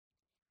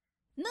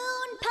Moon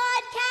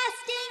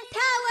Podcasting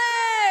Power!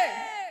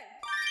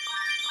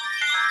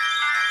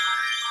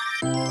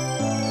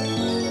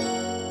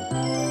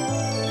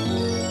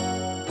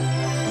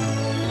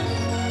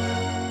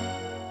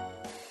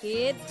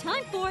 It's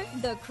time for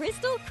The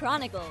Crystal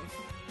Chronicles,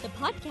 the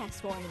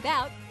podcast for and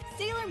about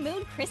Sailor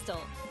Moon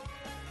Crystal.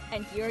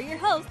 And here are your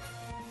hosts,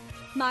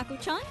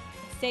 Mako-chan,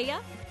 Seiya,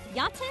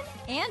 Yaten,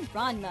 and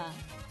Ranma.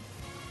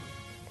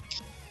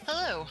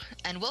 Hello,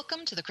 and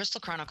welcome to the Crystal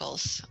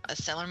Chronicles, a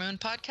Sailor Moon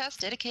podcast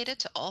dedicated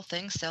to all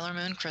things Sailor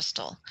Moon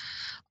Crystal.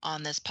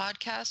 On this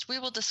podcast, we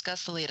will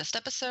discuss the latest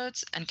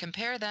episodes and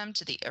compare them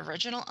to the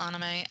original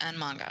anime and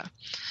manga.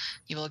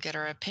 You will get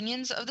our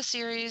opinions of the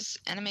series,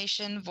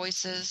 animation,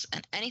 voices,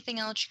 and anything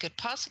else you could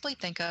possibly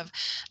think of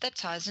that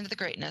ties into the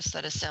greatness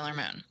that is Sailor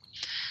Moon.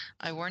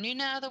 I warn you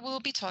now that we will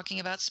be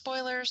talking about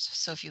spoilers,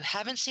 so if you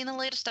haven't seen the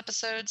latest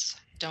episodes,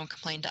 don't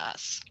complain to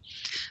us.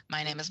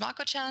 My name is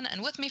Mako-chan,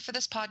 and with me for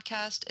this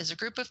podcast is a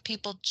group of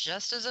people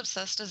just as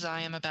obsessed as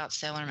I am about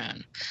Sailor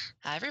Moon.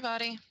 Hi,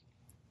 everybody.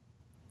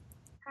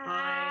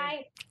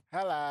 Hi.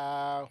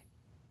 Hello.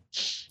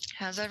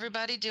 How's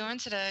everybody doing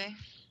today?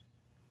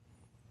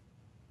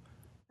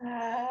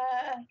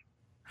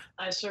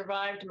 I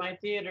survived my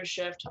theater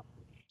shift.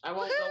 I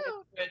won't go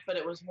into it, but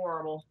it was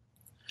horrible.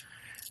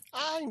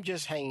 I'm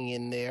just hanging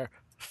in there.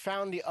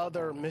 Found the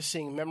other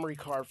missing memory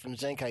card from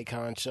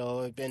Zenkai-Con,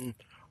 so I've been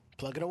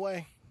plugging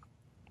away.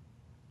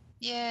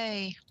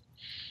 Yay.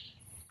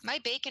 My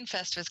Bacon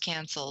Fest was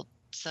canceled,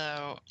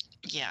 so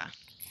yeah.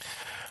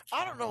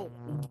 I don't know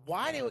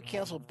why they would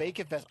cancel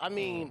Bacon Fest. I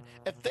mean,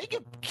 if they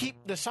could keep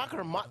the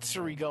Sakura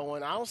Matsuri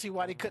going, I don't see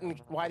why they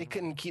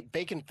couldn't keep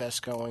Bacon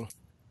Fest going.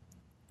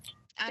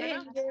 I They don't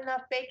know. didn't get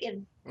enough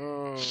bacon.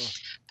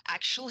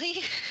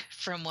 Actually,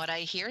 from what I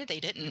hear, they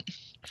didn't.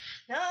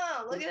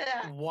 No, look at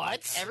that.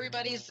 What?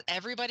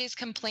 Everybody's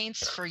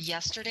complaints for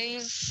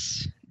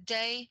yesterday's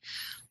day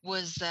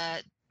was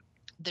that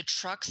the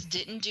trucks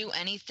didn't do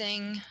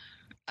anything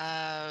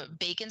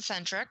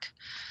bacon-centric,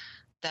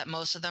 that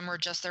most of them were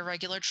just their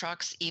regular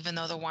trucks, even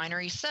though the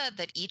winery said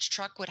that each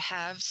truck would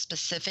have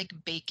specific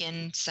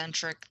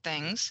bacon-centric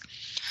things,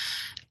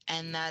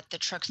 and that the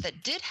trucks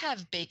that did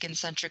have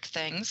bacon-centric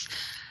things,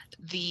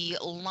 the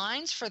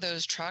lines for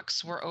those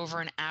trucks were over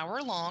an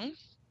hour long,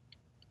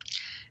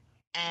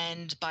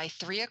 and by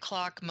 3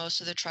 o'clock,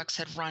 most of the trucks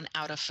had run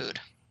out of food.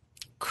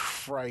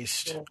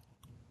 Christ.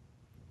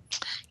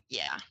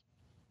 Yeah.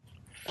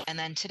 And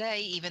then today,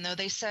 even though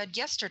they said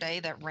yesterday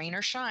that rain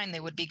or shine, they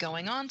would be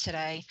going on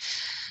today,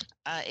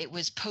 it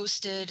was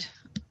posted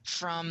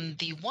from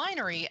the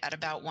winery at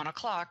about 1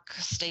 o'clock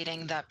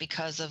stating that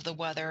because of the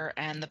weather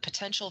and the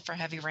potential for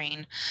heavy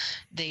rain,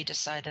 they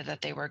decided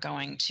that they were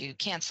going to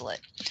cancel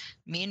it.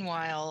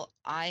 Meanwhile,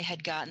 I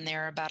had gotten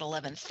there about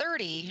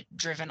 11:30,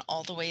 driven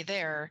all the way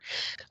there,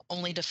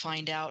 only to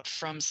find out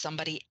from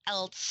somebody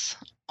else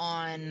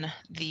on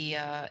the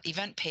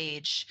event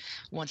page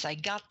once I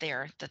got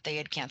there that they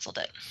had canceled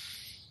it.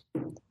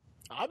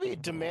 I'll be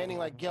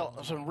demanding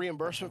some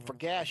reimbursement for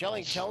gas. Y'all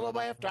ain't telling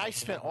nobody after I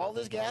spent all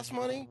this gas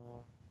money?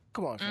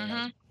 Come on,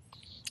 fam.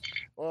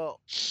 Well,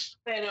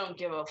 They don't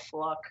give a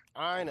fuck.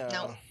 I know.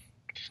 No.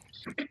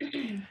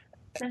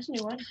 That's a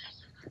new one.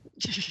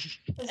 Is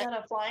that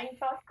a flying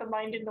fuck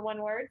combined into one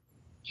word?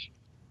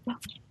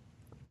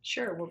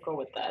 Sure, we'll go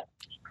with that.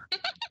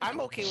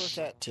 I'm okay with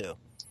that too.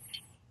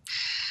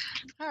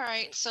 All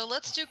right, so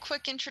let's do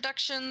quick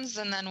introductions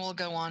and then we'll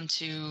go on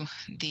to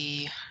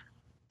the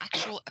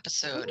actual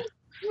episode.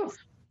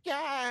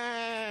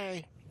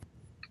 Yay!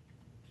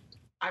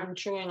 I'm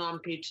chewing on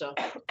pizza.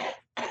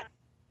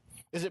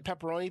 Is it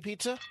pepperoni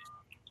pizza?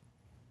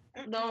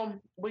 No,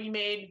 we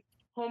made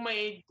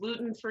homemade,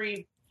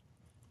 gluten-free,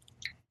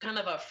 kind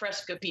of a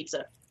fresca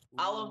pizza.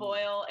 Olive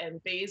oil and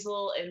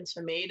basil and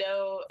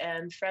tomato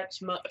and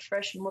fresh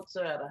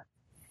mozzarella.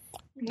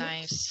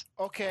 Nice.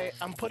 Okay,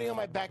 I'm putting on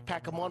my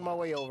backpack. I'm on my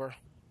way over.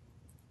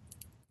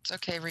 It's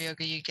okay,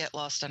 Ryoga, you get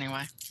lost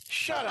anyway.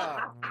 Shut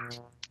up.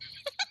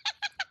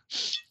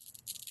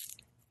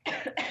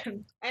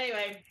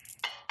 Anyway,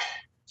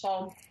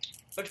 so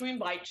between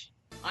bites,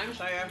 I'm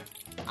Sarah,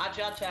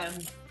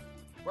 Aja10.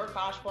 We're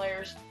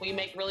cosplayers. We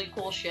make really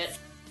cool shit.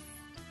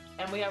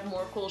 And we have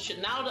more cool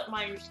shit. Now that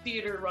my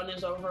theater run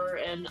is over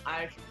and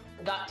I've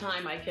got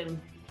time, I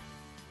can...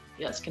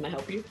 Yes, can I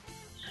help you?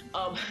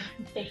 I'm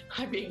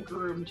being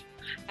groomed.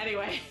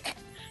 Anyway,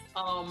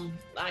 I'm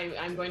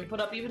going to put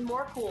up even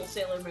more cool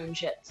Sailor Moon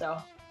shit, so...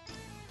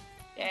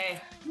 Yay.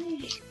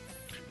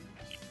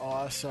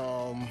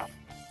 Awesome.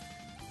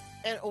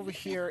 And over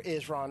here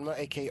is Ranma,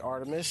 aka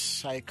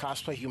Artemis. I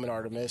cosplay Human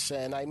Artemis,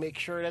 and I make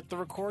sure that the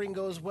recording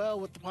goes well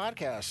with the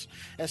podcast.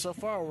 And so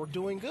far, we're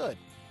doing good.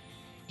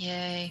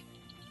 Yay.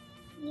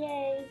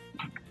 Yay.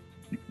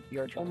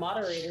 Your A turn.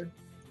 moderator.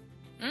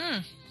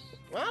 I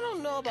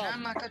don't know And about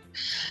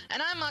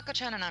I'm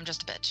Mako-chan and I'm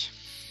just a bitch.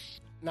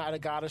 not a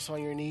goddess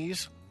on your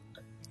knees.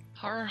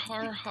 Har,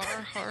 har, har,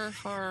 har,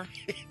 har.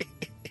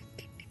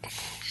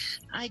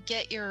 I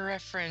get your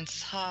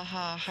reference. Ha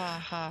ha ha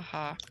ha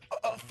ha.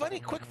 A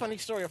funny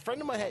story. A friend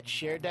of mine had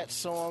shared that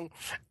song,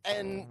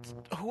 and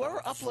whoever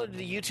uploaded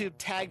to YouTube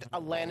tagged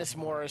Alanis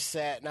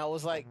Morissette, and I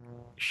was like,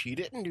 she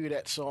didn't do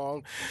that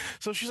song.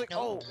 So she's like,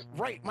 Nope. oh,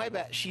 right, my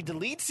bad. She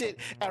deletes it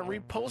and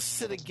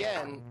reposts it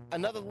again,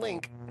 another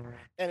link,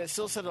 and it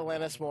still said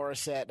Alanis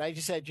Morissette. And I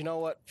just said, you know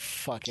what?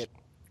 Fuck it.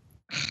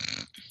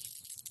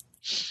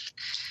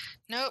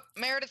 Nope,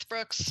 Meredith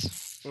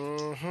Brooks.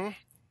 Mm-hmm.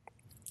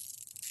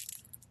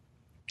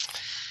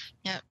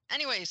 Yeah.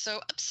 Anyway, so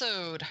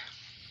episode.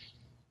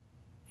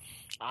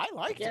 I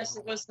liked Yes,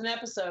 it was an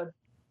episode.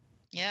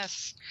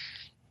 Yes.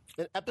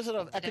 it. An episode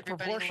of Did epic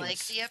everybody proportions.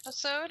 like the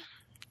episode?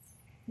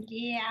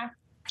 Yeah.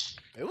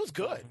 It was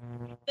good.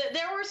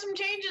 There were some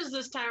changes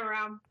this time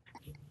around.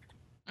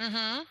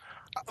 Mm-hmm.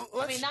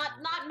 I mean, not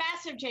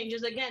massive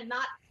changes. Again,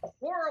 not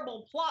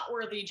horrible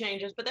plot-worthy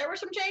changes, but there were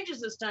some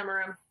changes this time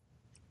around.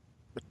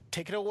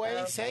 Take it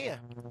away, Saya.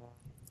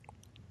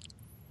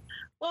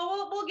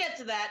 Well, we'll get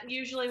to that.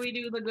 Usually we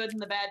do the good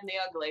and the bad and the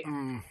ugly.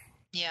 Mm.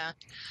 Yeah.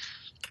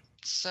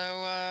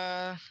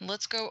 So,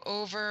 let's go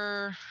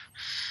over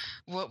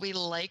what we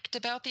liked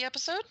about the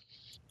episode.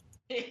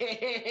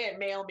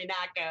 Male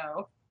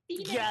Minako.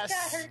 Yes.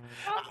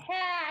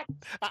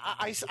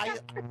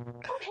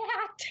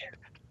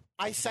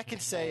 I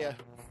second Saya.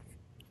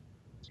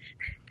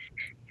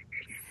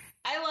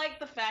 I like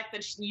the fact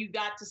that you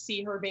got to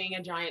see her being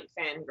a giant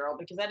fangirl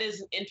because that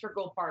is an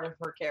integral part of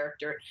her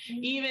character,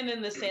 even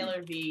in the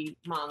Sailor V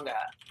manga.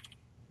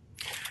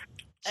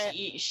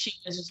 She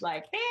is just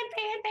like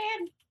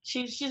fan.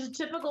 She's a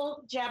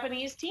typical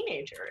Japanese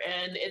teenager,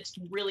 and it's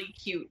really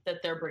cute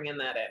that they're bringing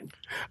that in.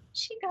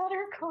 She got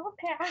her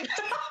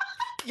compact.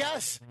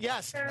 Yes.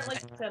 Apparently,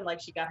 she said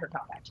like she got her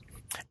compact.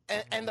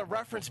 And the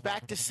reference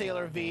back to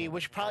Sailor V,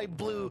 which probably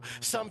blew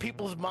some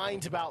people's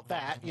minds about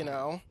that, you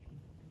know.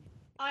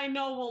 I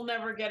know we'll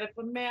never get it,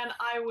 but man,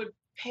 I would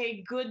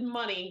pay good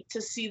money to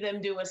see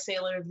them do a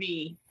Sailor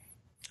V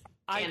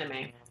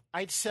anime.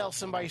 I'd sell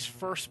somebody's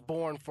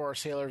firstborn for a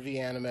Sailor V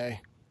anime.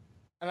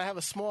 And I have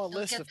a small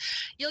list of...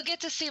 You'll get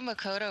to see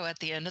Makoto at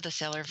the end of the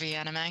Sailor V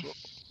anime.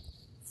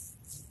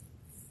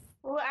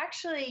 Well,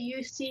 actually,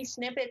 you see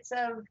snippets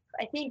of,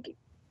 I think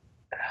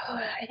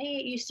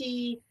you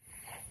see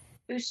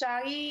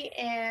Usagi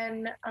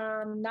and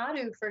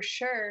Naru for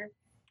sure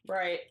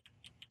Right.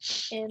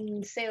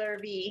 in Sailor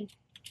V,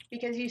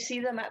 because you see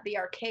them at the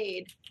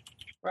arcade.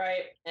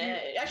 Right.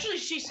 Actually,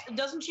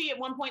 doesn't she at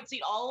one point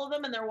see all of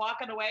them and they're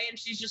walking away and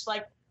she's just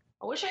like,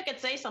 I wish I could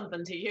say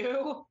something to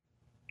you.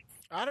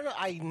 I don't know.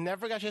 I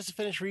never got a chance to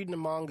finish reading the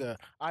manga.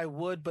 I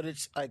would, but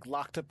it's like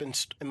locked up in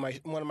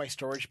one of my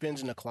storage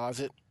bins in the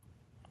closet.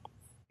 If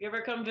you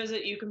ever come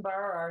visit, you can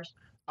borrow ours.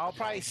 I'll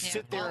probably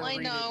sit there All and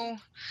read I know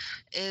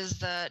is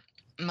that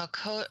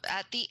Makoto,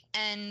 at the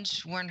end,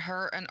 when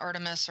her and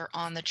Artemis are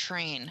on the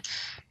train,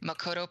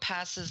 Makoto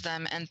passes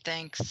them and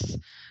thinks,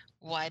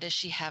 why does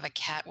she have a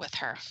cat with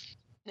her?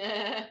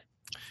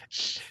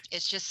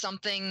 It's just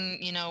something,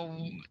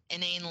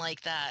 inane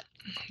like that.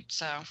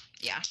 So,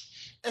 yeah.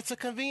 It's a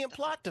convenient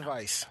plot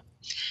device.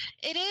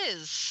 It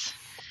is.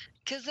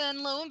 Because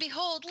then, lo and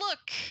behold, look,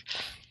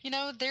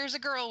 there's a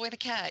girl with a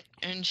cat,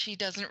 and she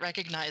doesn't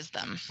recognize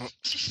them.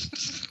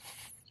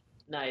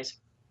 Nice.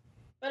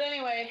 But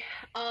anyway,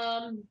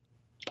 I'm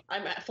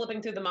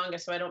flipping through the manga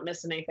so I don't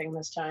miss anything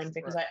this time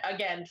because I,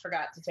 again,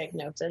 forgot to take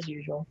notes as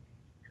usual.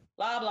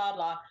 Blah, blah,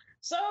 blah.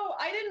 So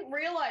I didn't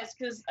realize,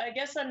 because I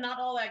guess I'm not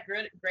all that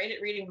great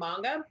at reading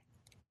manga,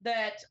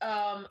 that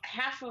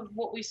half of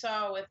what we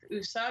saw with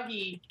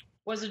Usagi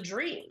was a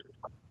dream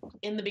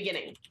in the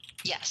beginning.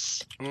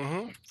 Yes.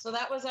 Mm-hmm. So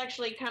that was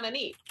actually kind of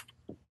neat.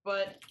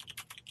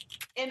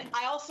 And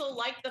I also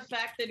like the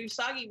fact that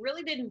Usagi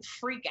really didn't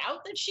freak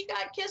out that she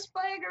got kissed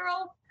by a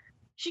girl.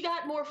 She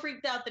got more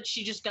freaked out that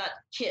she just got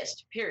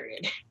kissed,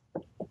 period.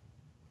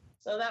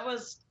 So that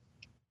was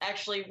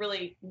actually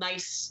really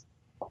nice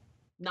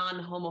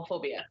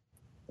non-homophobia.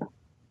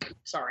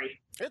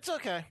 Sorry. It's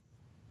okay.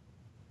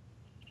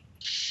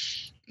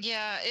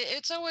 Yeah,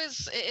 it's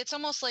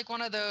almost like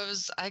one of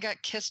those I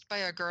got kissed by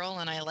a girl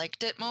and I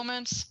liked it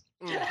moments.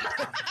 There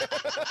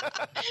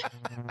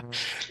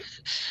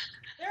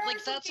are Like,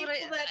 some that's what I-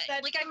 people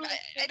that like, I- truly I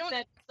think don't-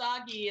 that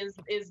Usagi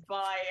is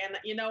bi, and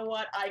you know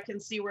what? I can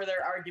see where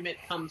their argument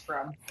comes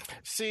from.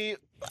 See,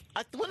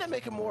 I want to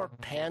make it more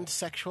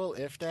pansexual,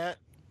 if that.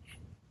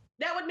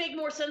 That would make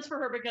more sense for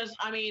her because,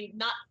 I mean,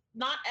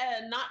 not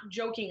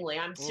jokingly,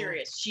 I'm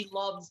serious. She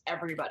loves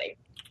everybody.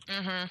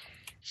 Mm-hmm.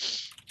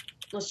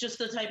 It's just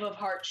the type of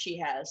heart she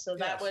has, so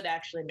that Yes. would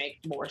actually make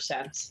more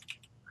sense.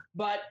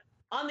 But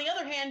on the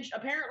other hand,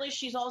 apparently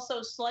she's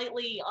also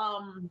slightly,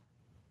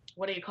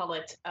 what do you call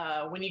it,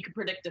 when you can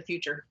predict the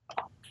future?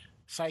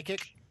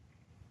 Psychic.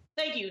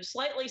 Thank you.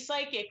 Slightly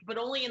psychic, but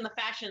only in the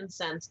fashion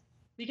sense.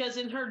 Because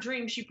in her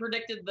dream, she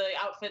predicted the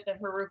outfit that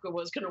Haruka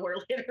was going to wear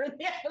later in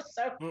the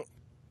episode. Mm.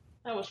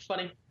 That was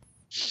funny.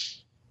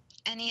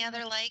 Any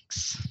other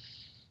likes?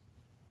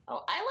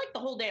 Oh, I like the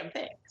whole damn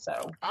thing.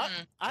 So I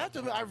have to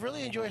admit, I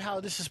really enjoyed how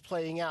this is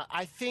playing out.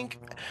 I think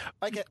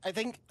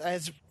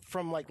as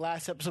from like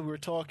last episode we were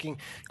talking,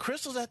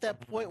 Crystal's at that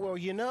point where,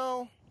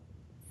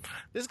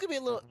 there's going to be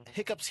a little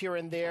hiccups here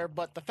and there,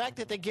 but the fact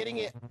that they're getting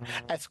it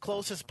as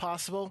close as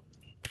possible,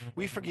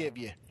 we forgive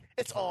you.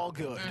 It's all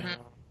good.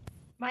 Mm-hmm.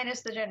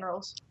 Minus the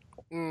generals.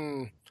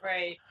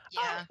 Right.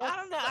 Yeah. I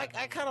don't know. I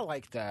kind of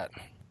like that.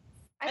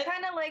 I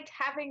kind of liked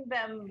having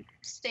them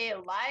stay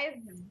alive,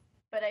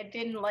 but I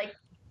didn't like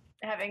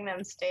having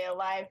them stay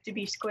alive to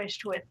be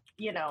squished with,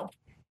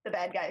 the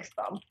bad guy's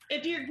thumb.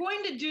 If you're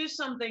going to do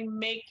something,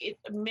 make it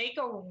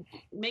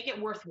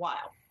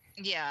worthwhile.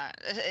 Yeah.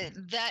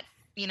 That,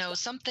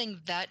 something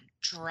that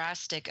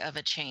drastic of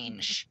a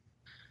change.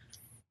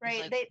 Right.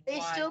 Like, they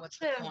why? still What's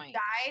could the have point?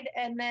 died,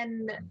 and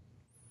then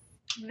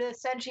the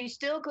Senshi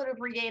still could have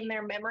regained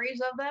their memories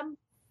of them.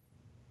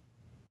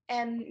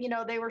 And,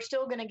 they were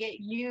still going to get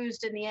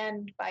used in the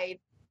end by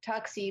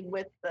Tuxie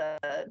with the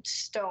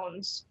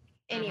stones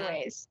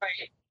anyways.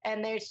 Right.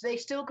 And they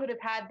still could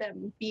have had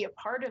them be a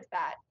part of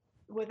that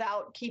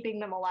without keeping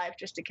them alive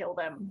just to kill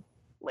them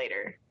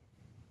later.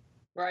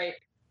 Right.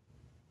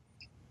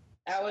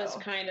 That was So,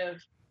 kind of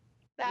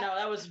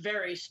that was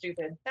very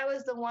stupid. That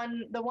was the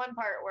one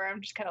part where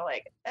I'm just kind of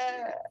like,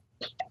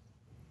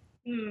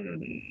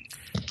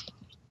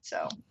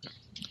 So,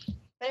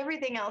 but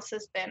everything else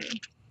has been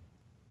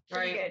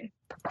pretty Right.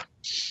 good.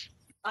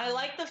 I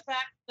like the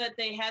fact that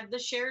they had the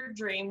shared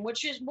dream,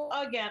 which is,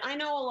 again, I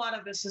know a lot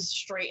of this is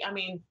straight. I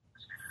mean,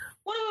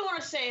 what do we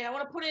want to say? I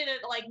want to put it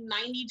at like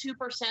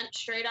 92%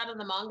 straight out of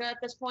the manga at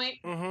this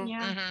point. Mm-hmm.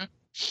 Yeah.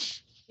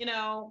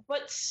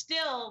 But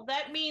still,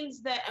 that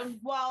means that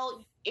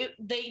while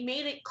they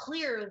made it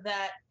clear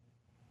that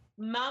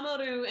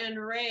Mamoru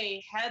and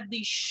Rei had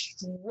the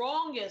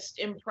strongest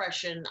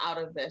impression out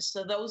of this,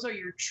 so those are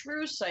your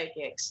true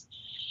psychics,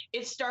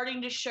 it's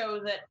starting to show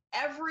that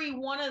every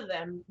one of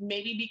them,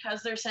 maybe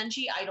because they're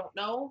Senshi, I don't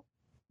know,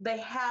 they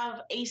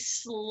have a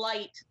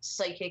slight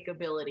psychic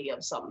ability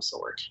of some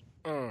sort.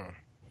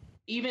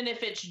 Even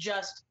if it's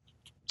just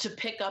to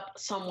pick up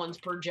someone's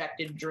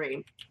projected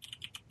dream.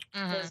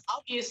 Because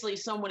obviously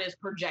someone is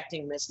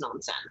projecting this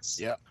nonsense.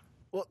 Yeah.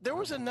 Well, there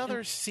was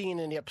another scene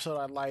in the episode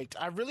I liked.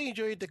 I really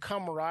enjoyed the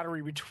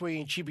camaraderie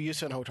between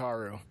Chibiusa and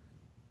Hotaru.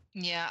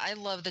 Yeah, I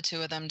love the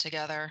two of them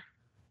together.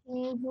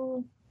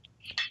 Mm-hmm.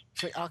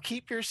 It's like, I'll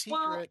keep your secret.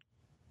 Well,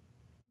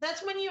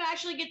 that's when you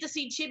actually get to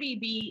see Chibi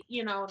be,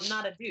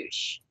 not a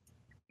douche.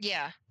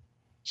 Yeah.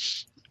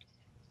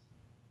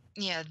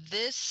 Yeah,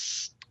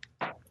 this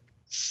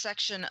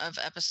section of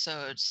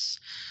episodes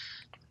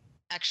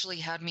actually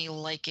had me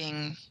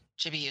liking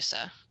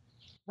Chibiusa.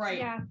 Right.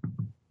 Yeah.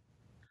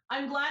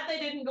 I'm glad they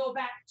didn't go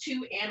back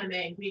to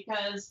anime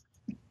because,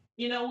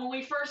 when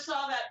we first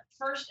saw that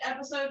first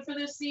episode for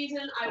this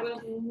season, I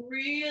was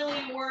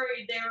really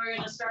worried they were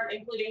going to start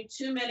including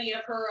too many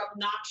of her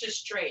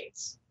obnoxious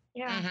traits.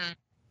 Yeah. Mm-hmm.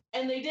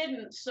 And they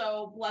didn't,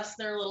 so bless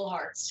their little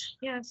hearts.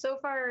 Yeah. So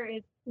far,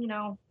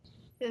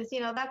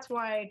 that's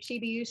why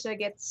Chibiusa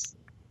gets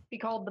be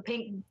called the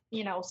pink,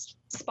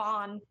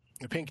 spawn.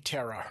 The Pink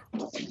Terror.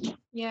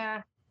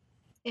 Yeah.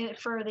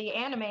 For the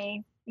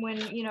anime, when,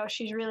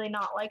 she's really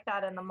not like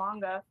that in the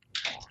manga.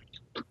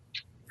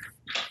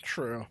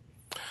 True.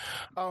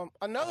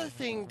 Another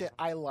thing that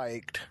I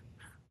liked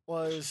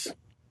was,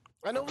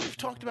 I know we've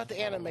talked about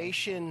the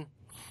animation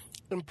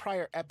in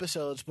prior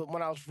episodes, but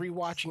when I was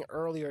rewatching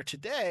earlier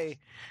today,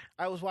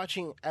 I was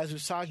watching as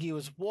Usagi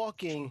was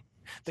walking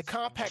the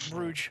compact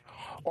brooch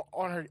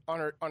on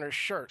her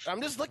shirt.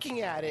 I'm just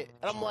looking at it,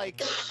 and I'm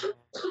like,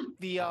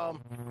 the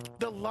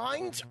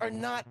lines are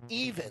not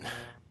even.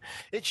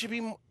 It should be,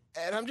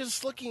 and I'm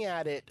just looking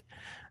at it,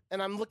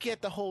 and I'm looking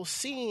at the whole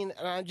scene,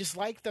 and I just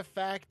like the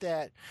fact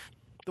that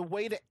the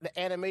way that the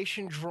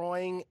animation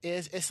drawing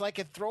is, it's like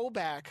a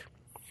throwback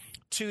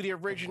to the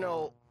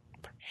original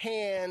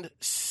hand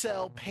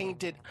cell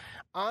painted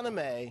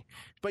anime,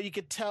 but you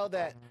could tell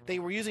that they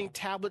were using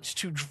tablets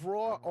to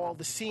draw all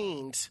the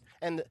scenes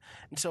and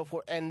so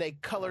forth, and they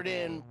colored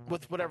in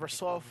with whatever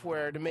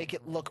software to make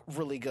it look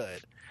really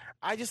good.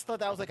 I just thought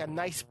that was like a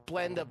nice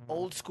blend of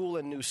old school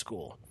and new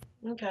school.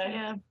 Okay.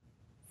 Yeah.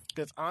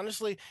 Because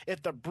honestly,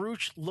 if the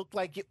brooch looked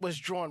like it was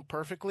drawn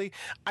perfectly,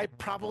 I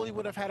probably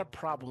would have had a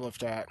problem with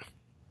that.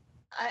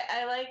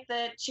 I like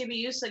that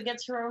Chibiusa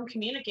gets her own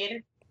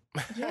communicator.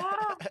 Yeah.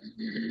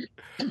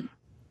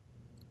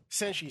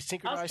 Senshi, I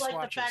synchronized also like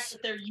swatches. the fact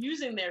that they're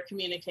using their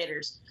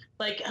communicators.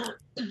 Like,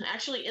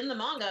 actually, in the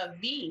manga,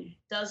 V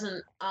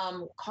doesn't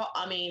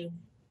actually,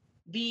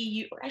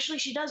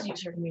 she does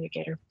use her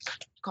communicator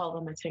to call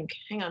them, I think.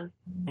 Hang on.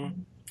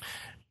 Mm-hmm.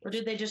 Or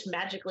did they just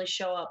magically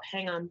show up?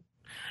 Hang on.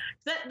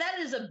 That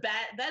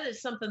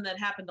is something that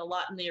happened a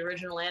lot in the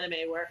original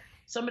anime where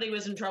somebody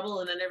was in trouble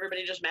and then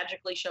everybody just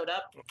magically showed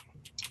up.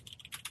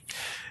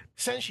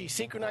 Senshi,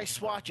 synchronized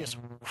swatches.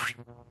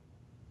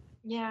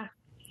 Yeah.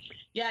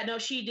 Yeah, no,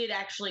 she did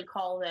actually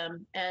call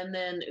them, and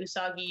then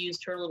Usagi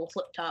used her little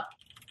flip top.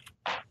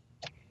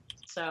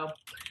 So,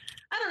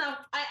 I don't know.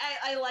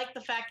 I like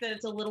the fact that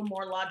it's a little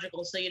more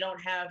logical, so you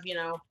don't have,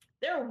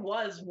 There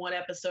was one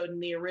episode in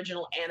the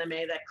original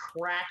anime that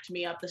cracked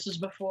me up. This was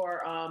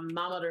before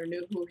Mamoru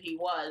knew who he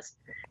was.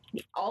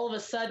 All of a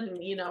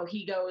sudden, you know,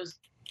 he goes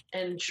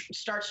and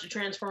starts to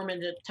transform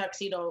into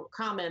Tuxedo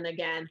Kamen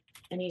again.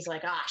 And he's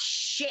like, ah,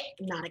 shit,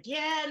 not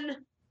again.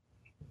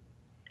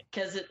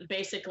 Because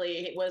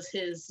it was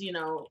his, you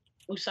know,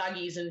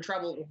 Usagi's in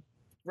trouble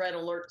red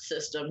alert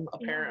system,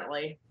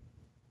 apparently. Yeah.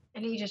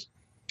 And he just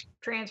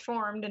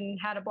transformed and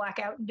had a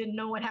blackout and didn't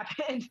know what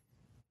happened.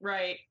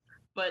 Right.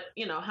 But,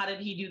 you know, how did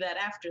he do that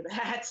after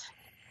that?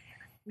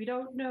 We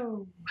don't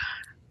know.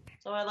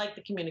 So I like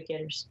the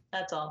communicators.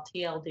 That's all.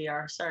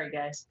 TLDR. Sorry,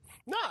 guys.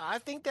 No, I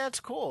think that's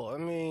cool. I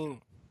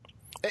mean,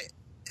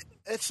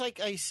 it's like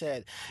I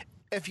said,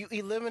 if you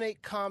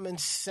eliminate common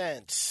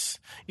sense,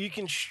 you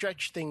can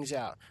stretch things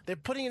out. They're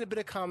putting in a bit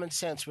of common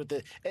sense with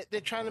it.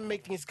 They're trying to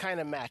make things kind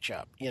of match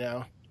up, you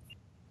know?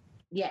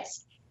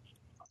 Yes.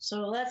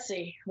 So let's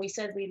see. We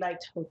said we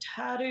liked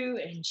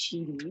Hotaru and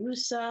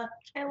Chibiusa.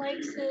 I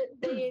liked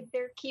that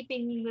they're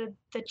keeping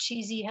the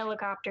cheesy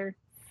helicopter.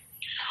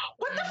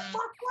 What the fuck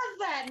was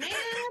that,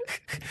 man?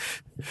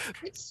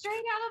 It's straight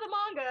out of the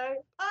manga.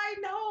 I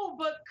know,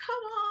 but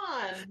come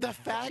on. The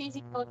fact...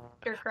 Cheesy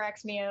helicopter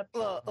cracks me up.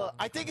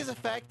 I think it's the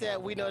fact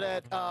that we know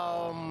that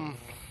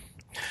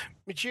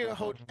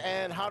Michiru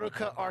and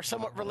Haruka are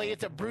somewhat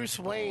related to Bruce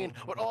Wayne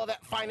with all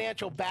that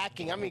financial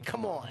backing. I mean,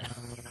 come on.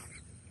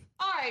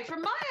 All right,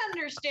 from my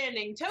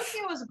understanding,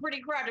 Tokyo is a pretty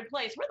crowded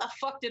place. Where the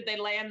fuck did they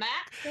land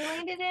that? They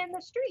landed in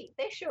the street.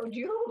 They showed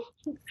you.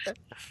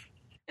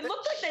 It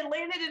looked like they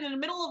landed in the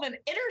middle of an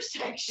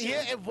intersection.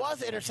 Yeah, it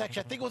was an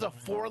intersection. I think it was a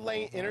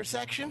 4-lane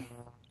intersection.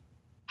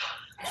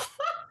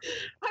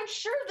 I'm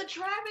sure the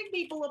traffic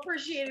people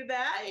appreciated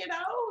that, you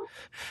know?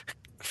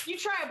 You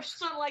try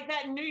something like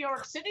that in New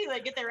York City, they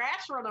get their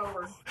ass run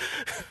over.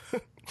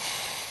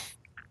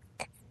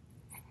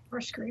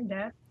 Or screamed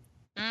at.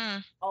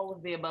 All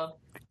of the above.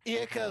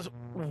 Yeah, because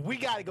we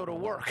got to go to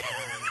work.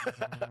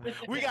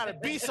 We got to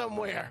be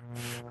somewhere.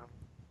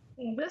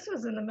 This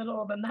was in the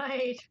middle of the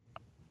night.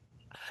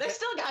 There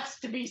still got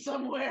to be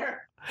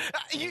somewhere.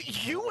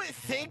 You would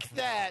think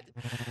that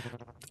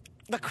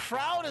the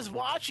crowd is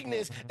watching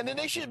this, and then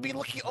they should be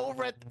looking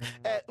over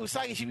at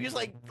Usagi. She'd be just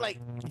like,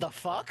 the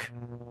fuck?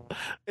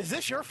 Is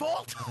this your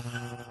fault?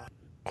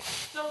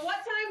 So what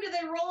time do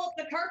they roll up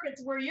the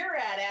carpets where you're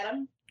at,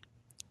 Adam?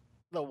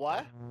 The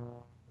what?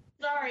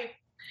 Sorry.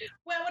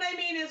 Well, what I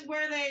mean is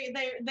where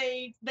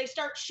they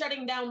start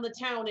shutting down the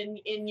town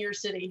in your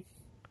city.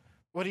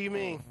 What do you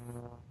mean?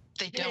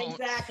 They don't.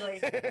 Exactly.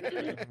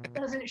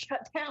 Doesn't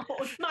shut down.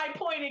 My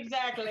point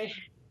exactly.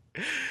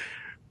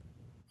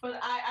 But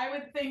I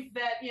would think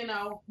that, you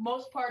know,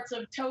 most parts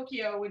of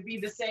Tokyo would be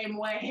the same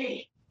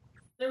way.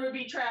 There would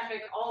be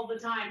traffic all the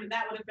time, and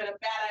that would have been a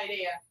bad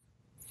idea.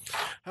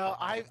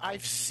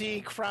 I've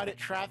seen crowded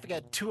traffic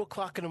at 2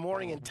 o'clock in the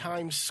morning in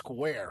Times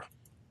Square.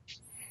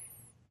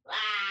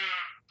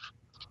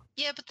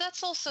 Yeah, but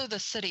that's also the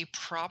city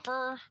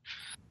proper.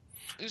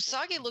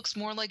 Usagi looks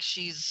more like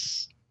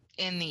she's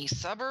in the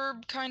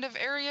suburb kind of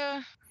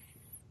area.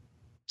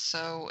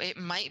 So it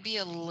might be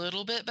a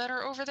little bit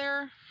better over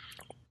there.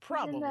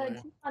 Probably. In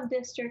the Junon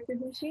district,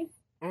 isn't she?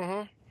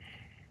 Mm-hmm.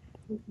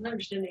 My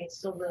understanding it's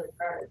still really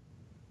crowded.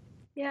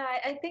 Yeah,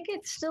 I think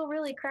it's still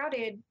really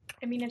crowded.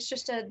 I mean, it's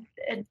just a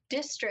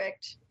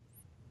district.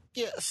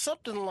 Yeah,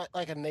 something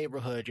like a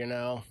neighborhood, you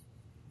know.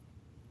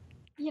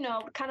 You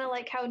know, kind of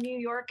like how New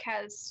York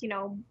has, you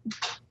know,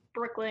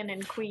 Brooklyn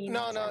and Queens.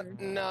 No.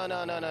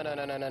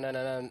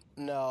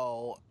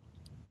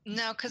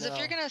 No, because if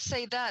you're going to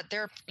say that,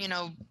 they're, you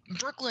know,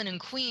 Brooklyn and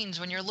Queens,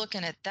 when you're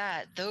looking at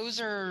that, those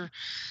are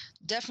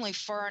definitely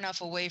far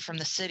enough away from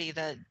the city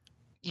that,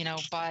 you know,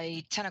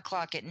 by 10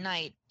 o'clock at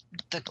night,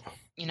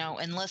 you know,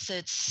 unless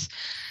it's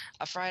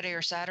a Friday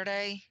or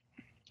Saturday,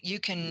 you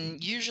can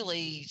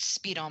usually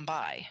speed on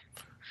by.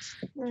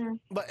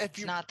 But if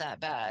It's not that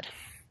bad.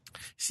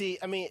 See,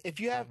 I mean, if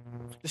you have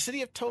the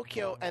city of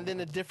Tokyo and then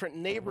the different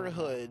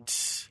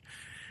neighborhoods,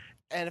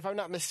 and if I'm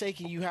not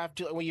mistaken, you have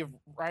to, when you're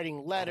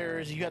writing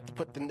letters, you have to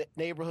put the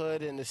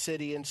neighborhood and the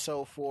city and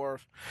so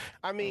forth.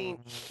 I mean,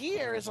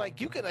 here is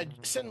like you can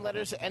send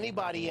letters to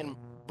anybody in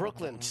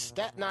Brooklyn,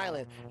 Staten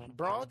Island,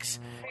 Bronx,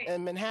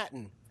 and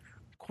Manhattan.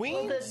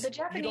 Queens? Well, the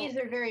Japanese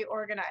are very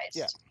organized.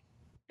 Yeah.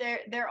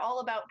 They're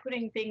all about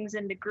putting things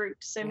into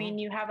groups. I mean,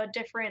 you have a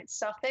different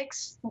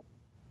suffix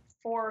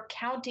for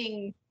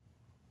counting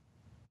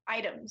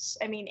items.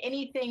 I mean,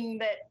 anything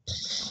that,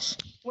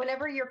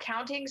 whenever you're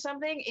counting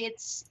something,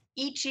 it's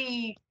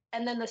ichi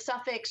and then the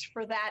suffix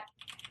for that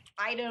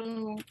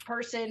item,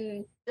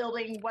 person,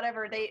 building,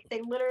 whatever.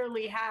 They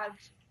literally have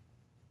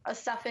a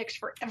suffix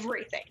for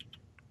everything.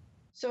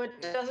 So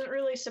it doesn't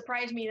really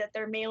surprise me that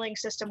their mailing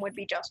system would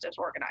be just as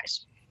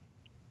organized.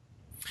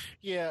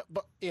 Yeah,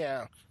 but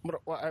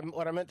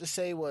what I meant to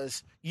say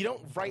was you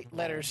don't write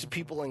letters to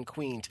people in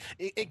Queens.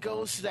 It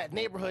goes to that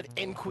neighborhood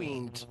in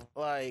Queens,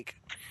 like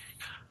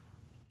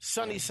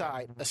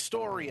Sunnyside,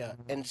 Astoria,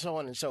 and so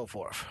on and so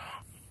forth.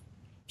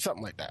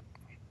 Something like that.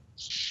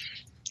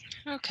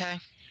 Okay.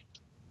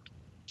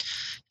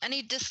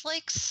 Any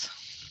dislikes?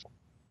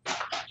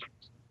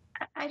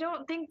 I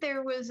don't think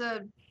there was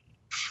a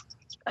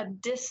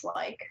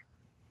dislike.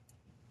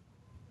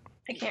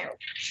 I can't.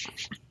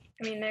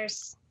 I mean,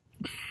 there's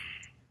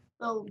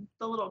the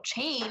little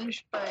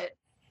change, but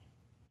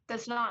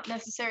that's not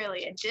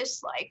necessarily a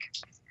dislike.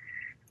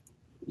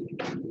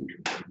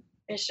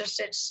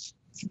 It's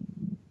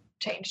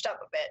changed up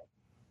a bit.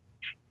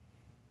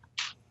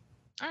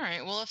 All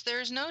right. Well, if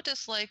there's no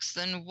dislikes,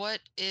 then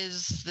what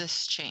is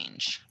this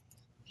change?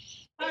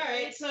 All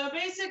right, so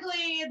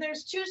basically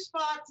there's two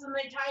spots and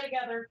they tie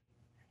together.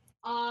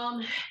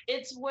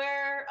 It's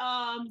where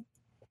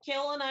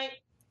Kaolinite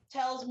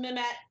tells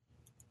Mehmet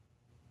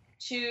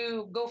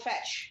to go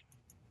fetch.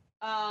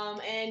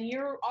 And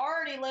you're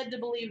already led to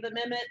believe that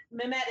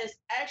Mehmet is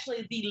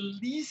actually the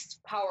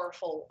least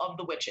powerful of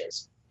the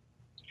witches.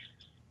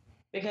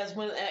 Because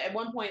at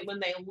one point when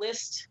they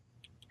list,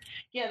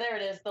 yeah, there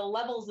it is, the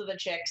levels of the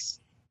chicks.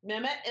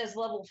 Mehmet is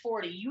level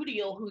 40.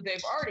 Udiel, who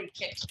they've already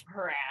kicked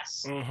her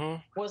ass,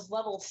 was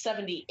level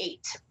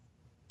 78.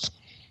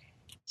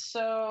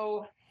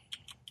 So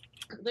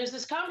there's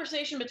this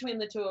conversation between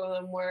the two of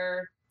them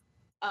where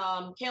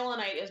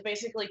Kaolinite is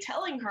basically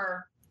telling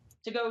her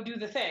to go do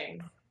the thing.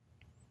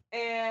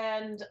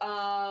 And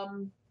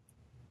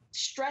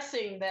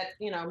stressing that,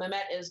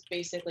 Mehmet is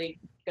basically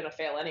going to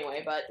fail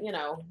anyway, but,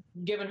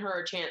 giving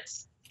her a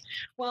chance.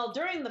 Well,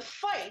 during the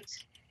fight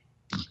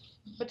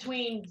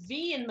between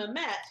V and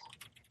Mehmet,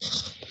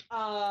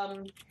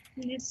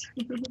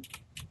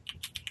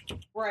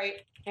 right,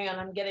 hang on,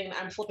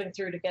 I'm flipping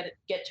through to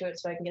get to it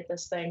so I can get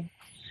this thing.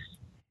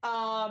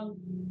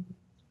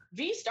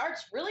 V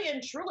starts really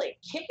and truly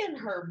kicking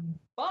her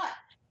butt.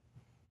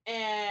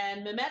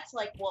 And Mehmet's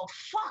like, well,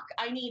 fuck,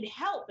 I need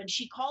help. And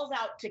she calls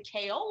out to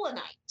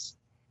Kaolinite.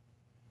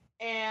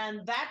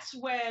 And that's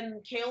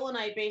when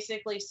Kaolinite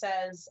basically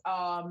says,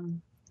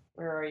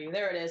 where are you?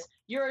 There it is.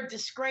 You're a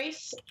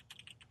disgrace,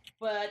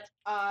 but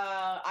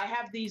I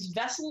have these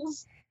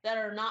vessels that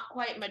are not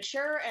quite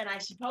mature, and I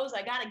suppose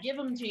I got to give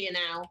them to you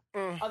now.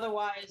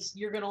 Otherwise,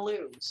 you're going to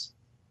lose.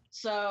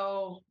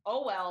 So,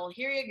 oh well,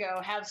 here you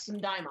go. Have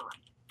some Daimon.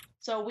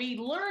 So we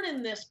learn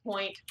in this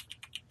point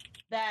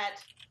that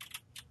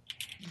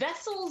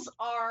vessels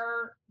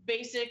are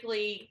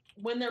basically,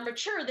 when they're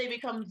mature, they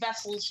become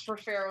vessels for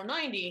Pharaoh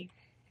 90.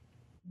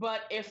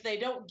 But if they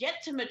don't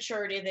get to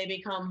maturity, they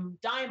become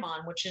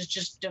Daimon, which is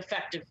just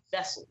defective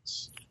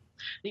vessels.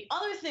 The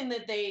other thing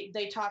that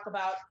they talk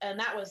about, and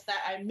that was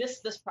that I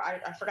missed this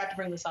part, I forgot to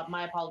bring this up,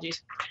 my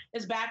apologies,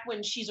 is back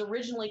when she's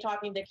originally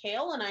talking to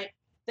Kaolinite,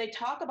 they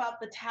talk about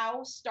the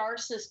Tau star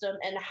system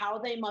and how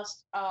they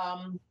must,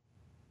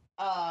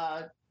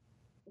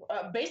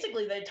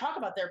 basically they talk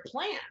about their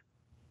plan,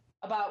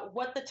 about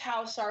what the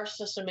Tau star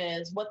system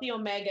is, what the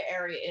Omega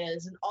area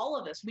is, and all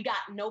of this. We got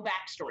no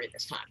backstory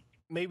this time.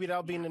 Maybe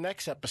that'll be in the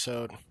next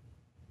episode.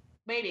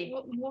 Maybe.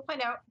 We'll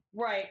find out.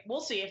 Right.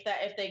 We'll see if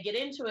they get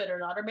into it or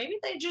not. Or maybe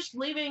they just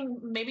leaving,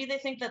 maybe they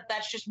think that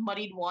that's just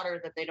muddied water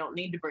that they don't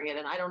need to bring it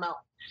in. I don't know.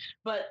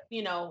 But,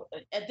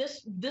 at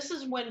this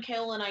is when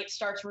Kaolinite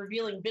starts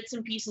revealing bits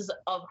and pieces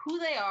of who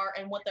they are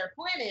and what their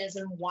plan is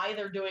and why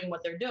they're doing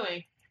what they're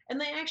doing. And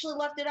they actually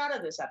left it out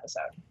of this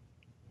episode.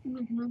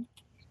 Mm-hmm.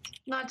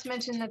 Not to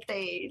mention that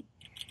they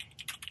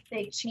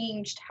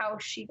changed how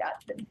she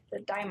got the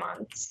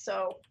diamonds.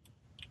 So,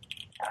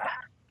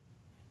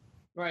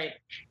 right.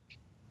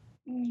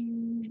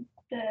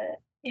 The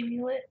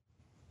amulet.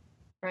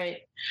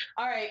 Right.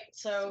 All right.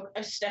 So,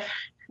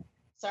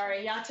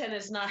 sorry, Yaten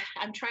is not.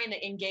 I'm trying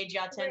to engage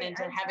Yaten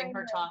into having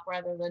her talk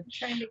rather than.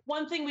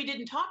 One thing we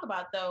didn't talk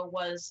about though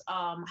was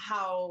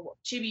how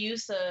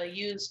Chibiusa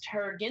used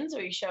her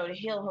Ginzui show to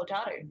heal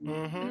Hotaru.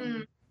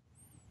 Mm-hmm.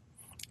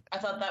 I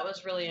thought that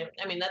was really.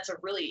 I mean, that's a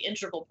really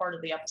integral part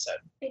of the episode.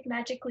 It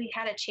magically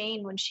had a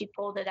chain when she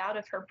pulled it out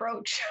of her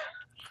brooch.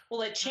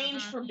 Well, it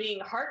changed from being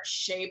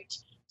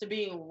heart-shaped to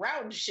being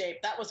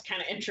round-shaped. That was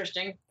kind of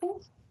interesting.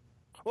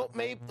 Well,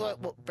 maybe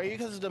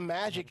because of the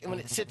magic, and when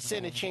it sits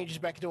in, it changes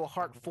back into a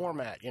heart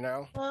format,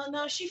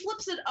 No, she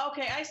flips it.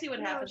 Okay, I see what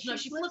happens. No,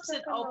 she flips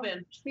it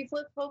open. She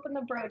flips open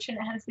the brooch, and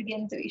it has the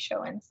Ginzui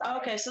show inside.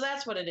 Okay, so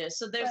that's what it is.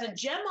 So there's a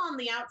gem on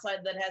the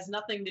outside that has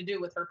nothing to do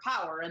with her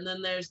power, and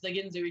then there's the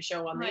Ginzui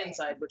show on the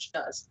inside, which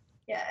does.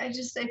 Yeah,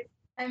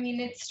 I mean,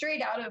 it's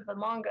straight out of the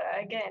manga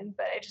again,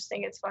 but I just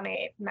think it's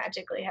funny. It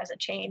magically has a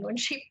chain when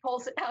she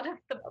pulls it out of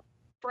the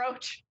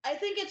brooch. I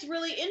think it's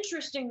really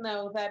interesting,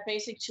 though, that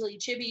basically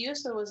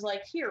Chibiusa was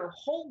like, here,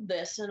 hold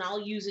this, and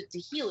I'll use it to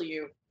heal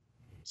you.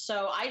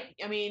 So, I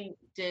mean,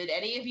 did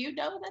any of you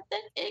know that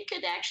it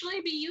could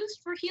actually be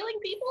used for healing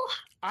people?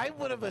 I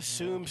would have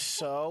assumed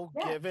so,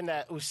 given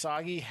that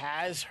Usagi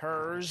has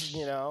hers,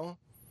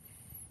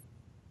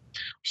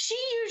 She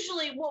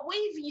usually, what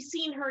we've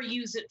seen her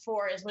use it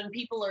for is when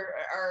people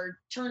are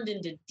turned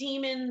into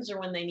demons or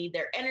when they need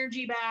their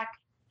energy back.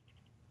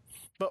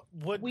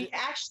 But we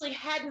actually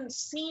hadn't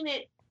seen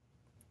it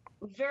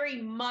very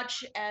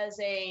much as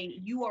a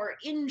you are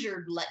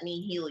injured, let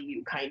me heal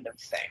you kind of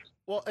thing.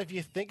 Well, if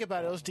you think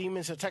about it, those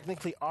demons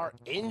technically are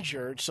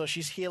injured, so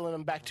she's healing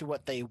them back to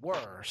what they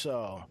were.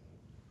 So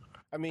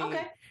I mean,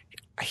 Okay.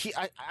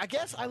 I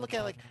guess I look at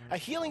it like a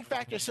healing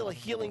factor is still a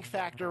healing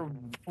factor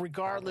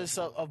regardless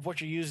of what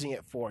you're using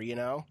it for, you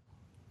know?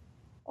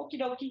 Okie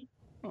dokie.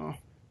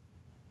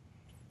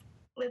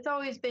 It's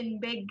always been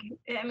big.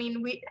 I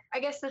mean, I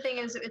guess the thing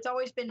is, it's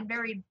always been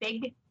very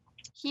big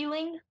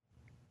healing.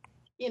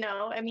 You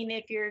know, I mean,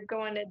 if you're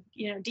going to,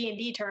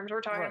 D&D terms,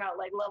 we're talking Right. about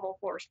like level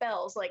 4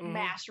 spells, like Mhm.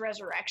 mass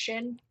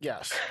resurrection.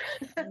 Yes.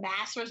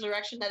 Mass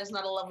resurrection, that is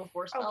not a level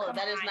 4 spell. come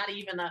That is on. not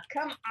even a.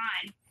 Come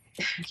on.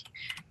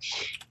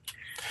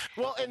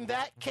 Well, in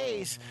that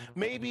case,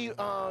 maybe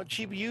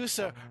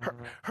Chibiusa,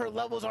 her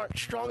levels aren't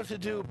strong enough to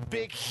do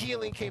big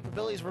healing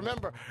capabilities.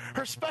 Remember,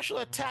 her special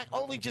attack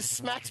only just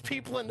smacks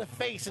people in the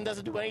face and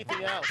doesn't do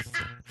anything else.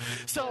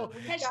 So,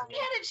 Has she had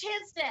a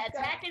chance to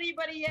attack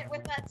anybody yet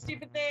with that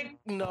stupid thing?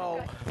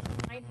 no,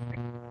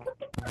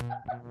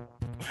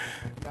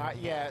 not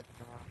yet.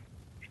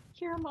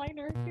 Here,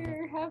 minor.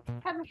 Here,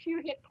 have a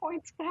few hit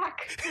points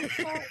back.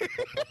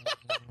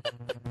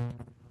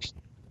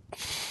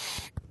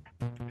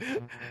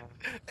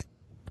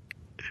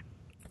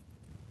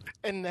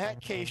 In that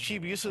case,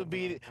 Chibiusa would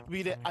be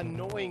the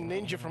annoying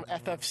ninja from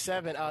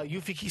FF7,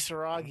 Yuffie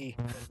Kisaragi.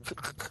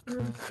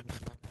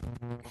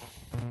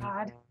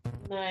 God.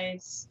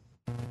 Nice.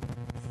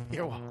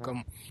 You're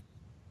welcome.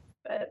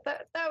 But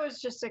that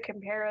was just a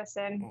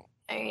comparison.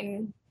 I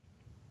mean,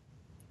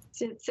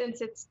 since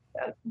it's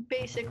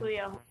basically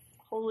a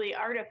holy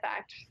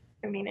artifact,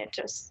 I mean,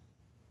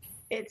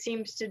 it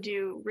seems to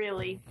do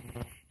really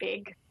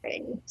big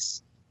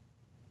things.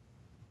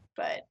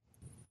 But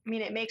I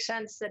mean, it makes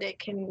sense that it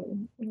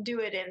can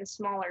do it in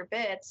smaller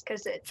bits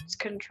because it's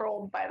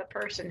controlled by the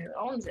person who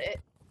owns it.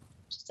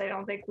 Just I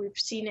don't think we've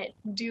seen it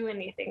do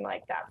anything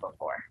like that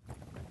before.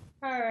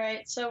 All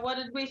right. So, what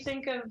did we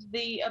think of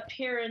the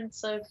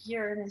appearance of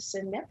Uranus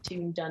and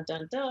Neptune? Dun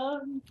dun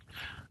dun.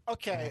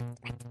 Okay,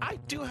 I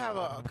do have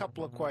a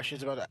couple of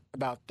questions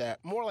about that.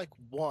 More like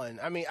one.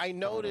 I mean, I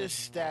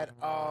noticed that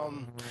I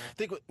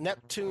think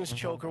Neptune's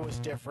choker was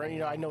different. You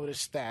know, I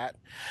noticed that,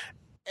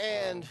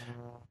 and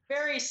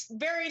Very,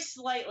 very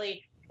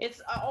slightly.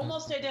 It's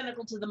almost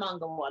identical to the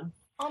manga one.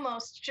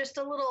 Almost, just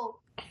a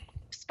little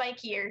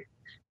spikier.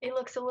 It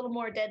looks a little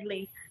more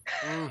deadly.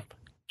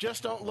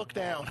 just don't look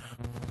down.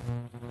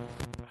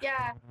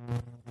 Yeah.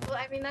 Well,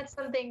 I mean, that's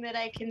something that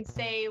I can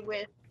say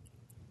with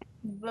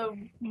the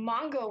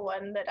manga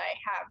one that I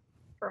have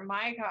for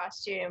my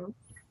costume.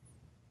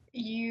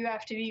 You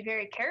have to be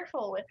very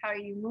careful with how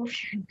you move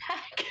your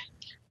neck.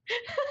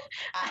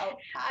 Ow,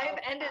 I've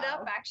ended ow.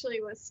 up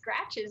actually with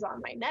scratches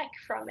on my neck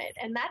from it,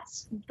 and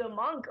that's the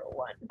manga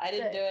one. I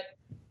didn't do it.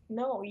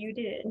 No, you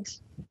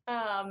didn't.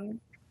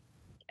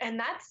 And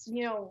that's,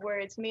 where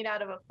it's made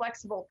out of a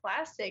flexible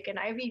plastic, and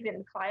I've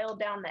even filed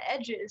down the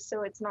edges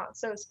so it's not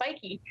so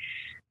spiky,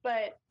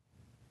 but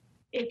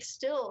it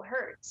still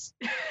hurts.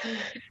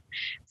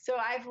 So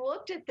I've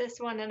looked at this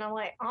one and I'm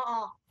like,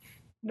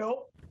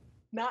 nope,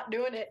 not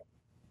doing it.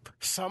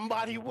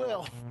 Somebody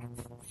will.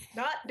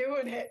 Not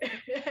doing it.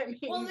 I mean,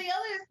 Well, the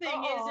other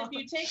thing is, if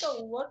you take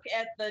a look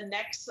at the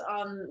necks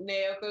on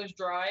Naoko's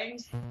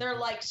drawings, they're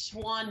like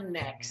swan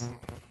necks.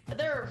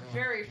 There are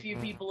very few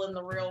people in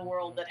the real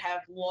world that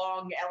have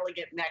long,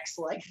 elegant necks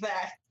like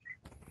that.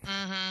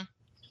 Mm-hmm.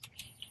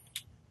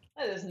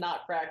 That is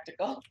not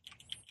practical.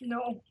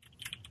 no.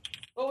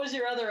 What was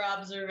your other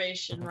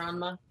observation,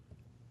 Ranma?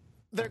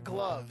 They're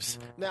gloves.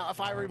 Now,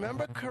 if I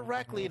remember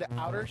correctly, the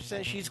outer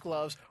Senshi's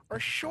gloves are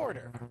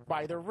shorter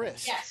by the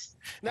wrist. Yes.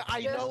 Now,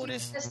 I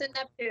noticed... Just a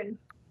Neptune.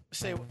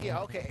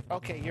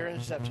 Okay, you're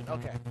interception.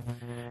 Okay.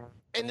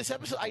 In this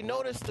episode, I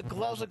noticed the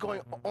gloves are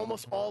going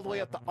almost all the way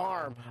up the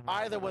arm.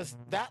 Either was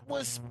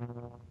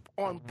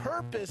on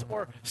purpose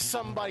or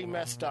somebody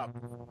messed up.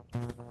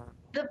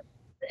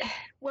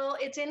 Well,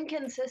 it's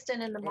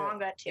inconsistent in the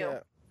manga too.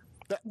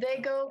 Yeah.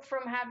 They go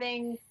from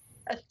having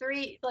a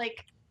three,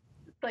 like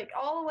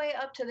all the way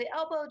up to the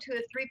elbow to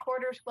a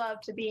 3/4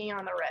 glove to being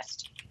on the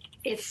wrist.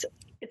 It's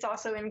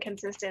also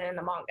inconsistent in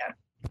the manga.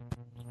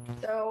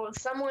 So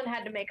someone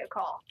had to make a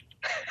call.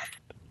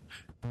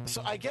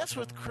 So I guess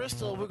with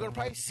Crystal, we're going to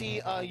probably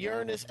see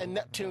Uranus and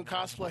Neptune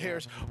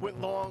cosplayers with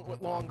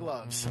long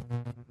gloves.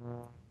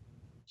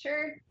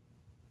 Sure.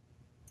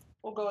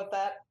 We'll go with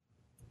that.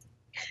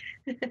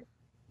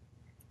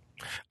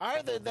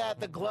 Either that,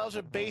 the gloves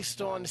are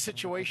based on the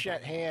situation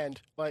at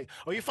hand. Like,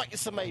 you're fighting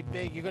somebody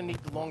big, you're going to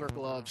need the longer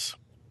gloves.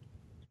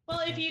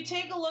 Well, if you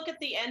take a look at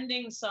the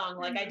ending song,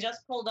 like I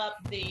just pulled up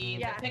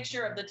the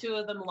picture of the two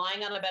of them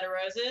lying on a bed of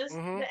roses.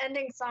 Mm-hmm. The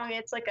ending song,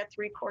 it's like a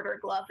 3/4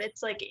 glove.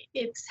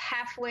 It's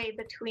halfway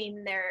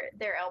between their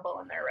elbow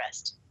and their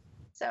wrist.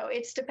 So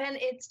it's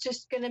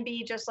just going to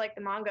be just like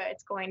the manga.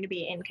 It's going to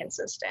be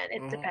inconsistent.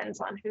 It depends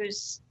on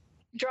who's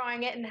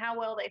drawing it and how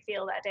well they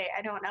feel that day.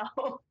 I don't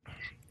know.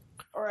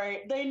 All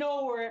right, they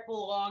know where it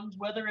belongs.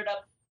 Whether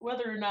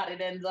or not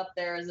it ends up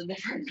there is a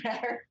different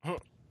matter. Oh,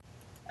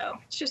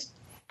 it's just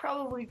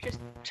probably just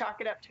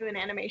chalk it up to an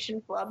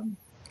animation flub.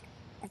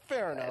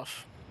 Fair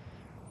enough.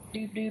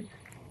 Doop doop.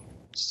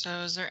 So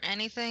is there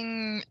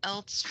anything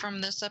else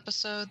from this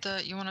episode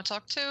that you want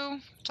to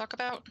talk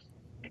about?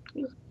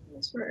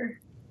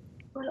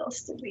 What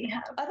else did we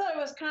have? I thought it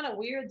was kind of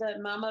weird that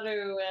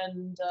Mamoru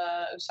and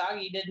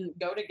Usagi didn't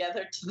go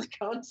together to the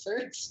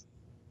concerts.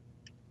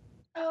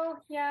 Oh,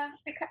 yeah.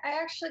 I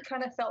actually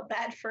kind of felt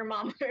bad for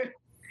Mamoru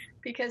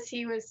because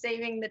he was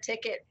saving the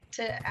ticket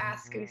to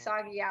ask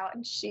Usagi out,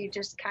 and she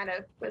just kind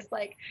of was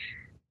like,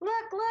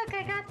 look,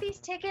 I got these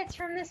tickets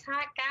from this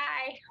hot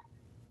guy.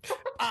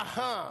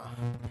 Uh-huh.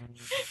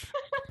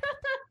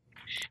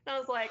 I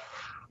was like,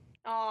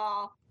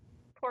 aw,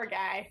 poor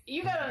guy.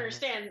 You gotta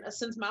understand,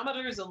 since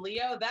Mamoru is a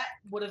Leo, that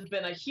would have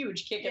been a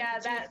huge kick Yeah,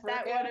 in the tooth for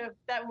him.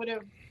 that would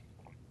have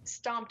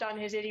stomped on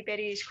his itty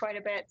bitties quite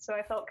a bit, so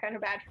I felt kind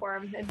of bad for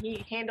him, and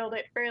he handled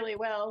it fairly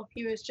well.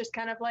 He was just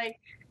kind of like,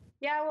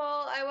 yeah,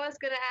 well, I was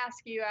gonna ask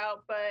you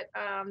out, but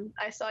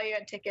I saw you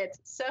had tickets,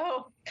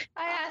 so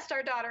I asked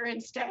our daughter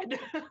instead.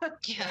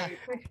 Yeah.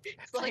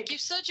 It's Like you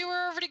said you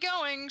were already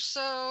going,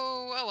 so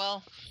oh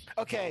well.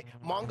 Okay,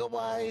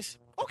 manga-wise,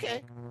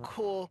 okay,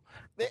 cool.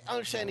 They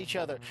understand each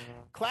other.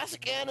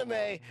 Classic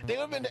anime, they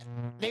would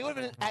have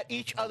been at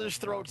each other's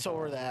throats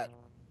over that.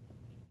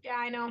 yeah,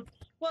 I know.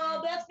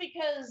 Well, that's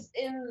because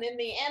in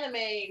the anime,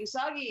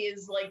 Usagi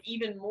is like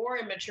even more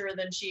immature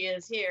than she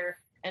is here,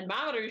 and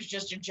Mamoru is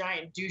just a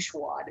giant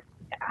douchewad.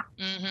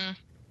 Mm-hmm.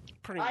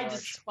 Pretty I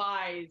much.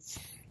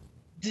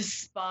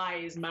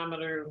 despise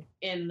Mamoru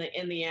in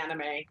the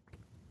anime.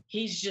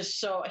 He's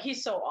so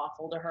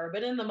awful to her.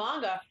 But in the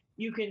manga,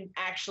 you can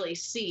actually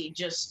see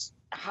just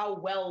how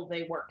well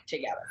they work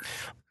together.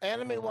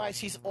 Anime-wise,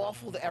 he's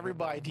awful to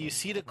everybody. Do you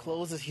see the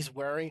clothes that he's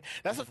wearing?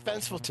 That's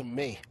offensive to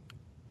me.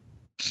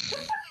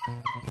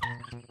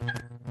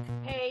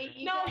 Hey,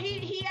 you No, guys-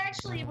 he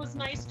actually was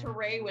nice to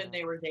Ray when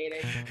they were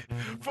dating.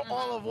 For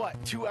all of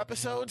what, 2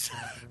 episodes?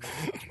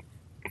 No,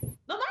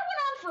 that went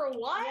on for a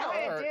while.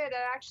 Yeah, it did. It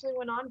actually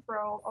went on for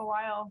a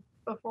while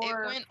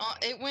before.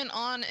 It went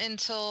on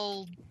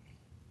until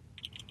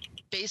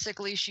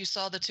basically she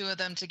saw the two of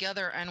them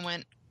together and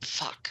went,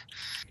 fuck.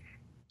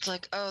 It's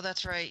like, oh,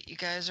 that's right. You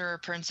guys are a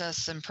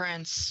princess and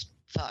prince.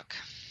 Fuck.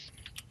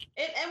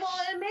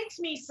 It makes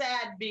me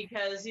sad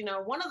because,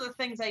 one of the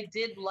things I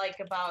did like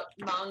about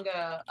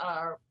manga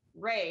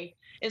Ray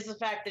is the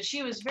fact that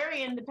she was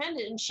very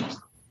independent, and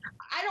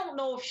I don't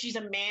know if she's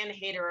a man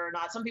hater or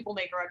not. Some people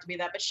make her out to be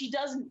that, but she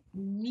doesn't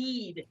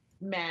need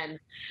men.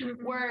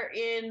 Mhm. Where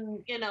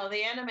in,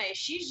 the anime,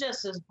 she's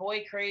just as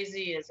boy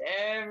crazy as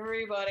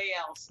everybody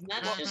else. And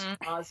that's just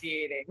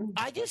nauseating.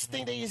 I just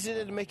think they just did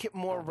it to make it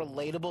more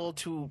relatable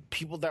to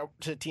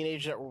to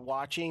teenagers that were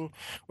watching.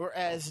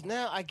 Whereas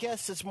now, I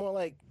guess it's more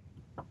like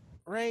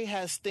Ray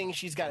has things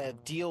she's got to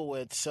deal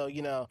with. So,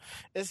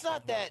 it's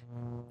not that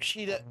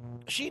she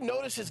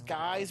notices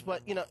guys,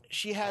 but,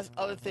 she has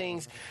other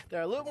things that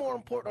are a little more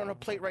important on her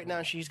plate right now.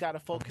 And she's got to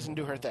focus and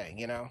do her thing,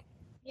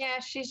 Yeah,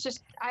 she's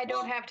just, I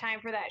don't have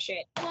time for that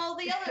shit. Well,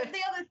 the other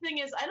thing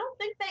is, I don't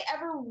think they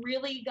ever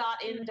really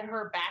got into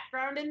her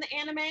background in the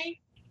anime.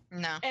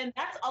 No. And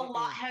that's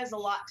has a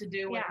lot to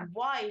do with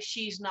why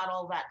she's not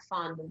all that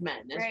fond of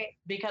men. Right.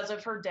 Because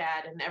of her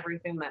dad and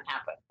everything that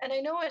happened. And I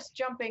know it's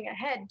jumping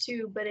ahead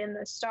too, but in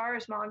the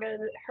Stars manga,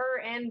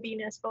 her and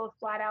Venus both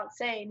flat out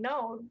say,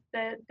 no,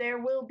 that there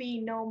will be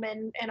no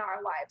men in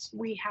our lives.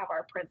 We have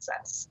our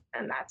princess,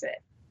 and that's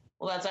it.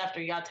 Well, that's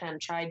after Yaten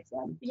chides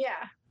them.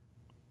 Yeah.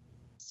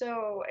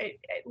 So,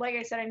 like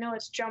I said, I know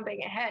it's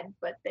jumping ahead,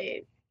 but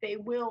they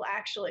will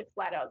actually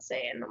flat out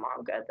say in the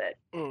manga that,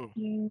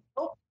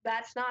 nope,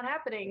 that's not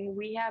happening.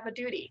 We have a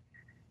duty.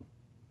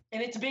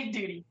 And it's a big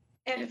duty.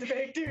 And it's a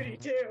big duty,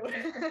 too.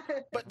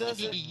 But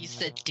does You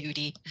said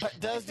duty. But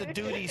does the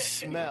duty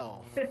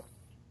smell?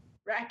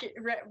 Wreck-It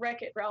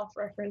Ralph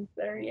reference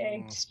there,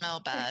 yay. Smell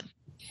bad.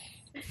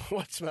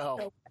 What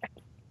smell?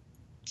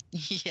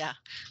 Yeah.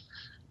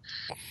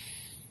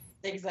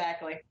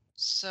 Exactly.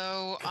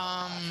 So,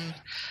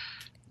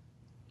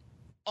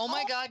 oh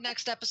my God,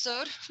 next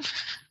episode.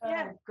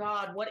 Yeah. Oh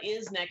God, what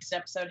is next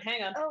episode?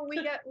 Hang on. Oh,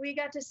 we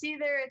got to see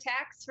their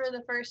attacks for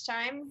the first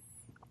time.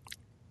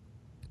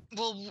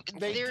 Well,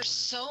 there's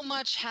so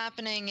much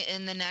happening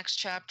in the next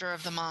chapter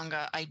of the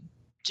manga. I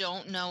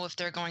don't know if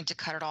they're going to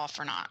cut it off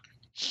or not.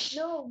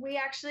 No, we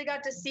actually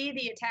got to see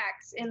the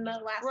attacks in the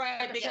last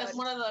Right, because episode.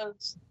 one of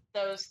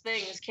those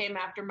things came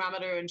after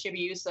Mamoru and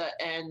Chibiusa,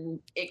 and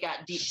it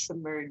got deep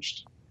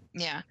submerged.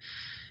 Yeah.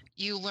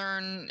 You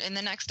learn in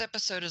the next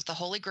episode is the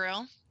Holy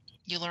Grail.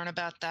 You learn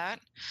about that.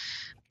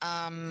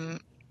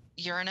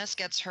 Uranus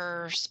gets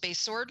her space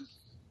sword.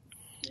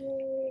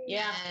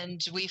 Yeah.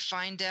 And we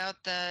find out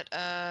that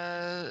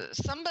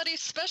somebody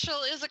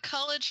special is a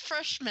college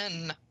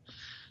freshman.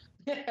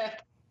 That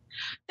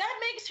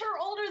makes her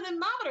older than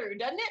Mamoru,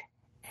 doesn't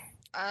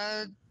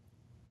it?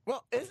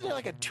 Well, isn't there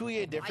like a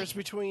 2-year difference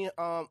between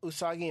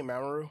Usagi and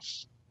Mamoru?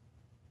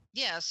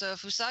 Yeah, so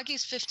if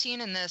Usagi's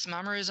 15 in this,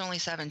 Mamoru is only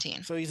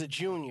 17. So he's a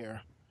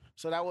junior.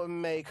 So that would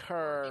make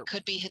her. It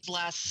could be his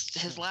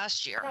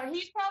last year. No,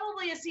 he's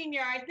probably a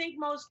senior. I think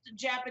most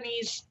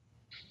Japanese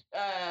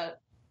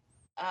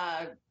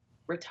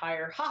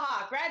retire.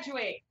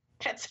 Graduate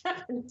at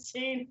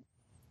 17.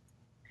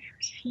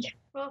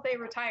 Well, they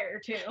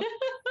retire too.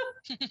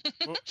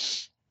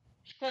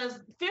 Because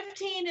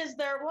 15 is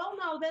their, well,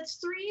 no, that's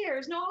 3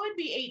 years. No, it would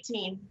be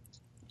 18.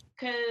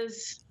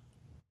 Because,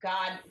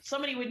 God,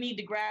 somebody would need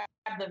to grab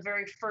the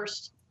very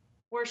first,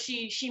 where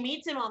she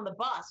meets him on the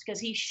bus, because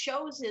he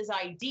shows his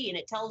ID and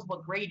it tells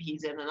what grade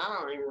he's in, and I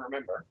don't even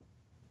remember.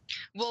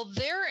 Well,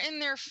 they're in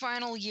their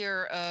final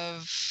year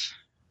of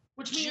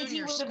Which means he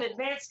junior would have school.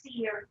 advanced a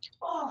year.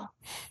 Oh,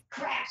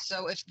 crap.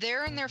 So if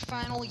they're in their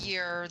final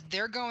year,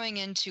 they're going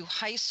into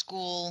high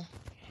school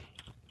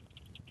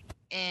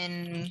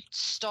in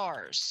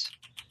Stars.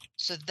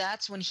 So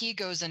that's when he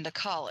goes into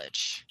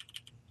college.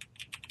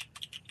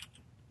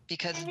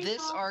 Because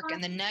this arc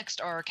and the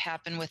next arc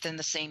happen within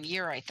the same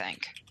year, I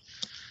think.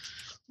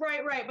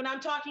 Right. But I'm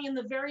talking in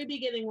the very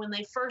beginning when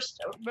they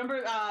first,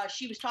 remember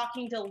she was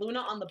talking to Luna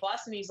on the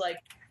bus and he's like,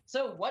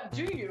 so what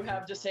do you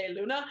have to say,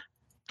 Luna?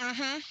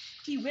 Mm-hmm.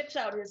 He whips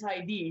out his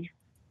ID.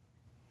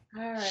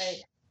 All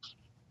right.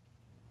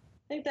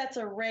 I think that's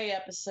a Ray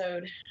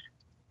episode.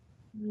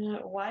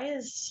 Why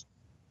is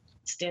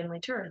Stanley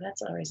Tur?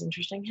 That's always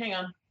interesting. Hang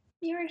on.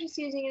 You were just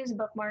using it as a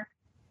bookmark.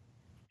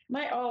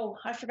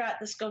 I forgot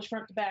this goes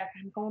front to back.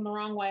 I'm going the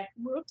wrong way.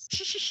 Whoops.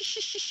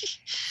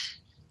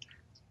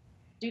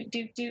 Doot.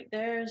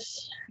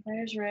 There's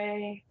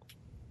Ray.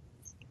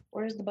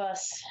 Where's the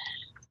bus?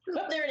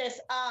 Oh, there it is.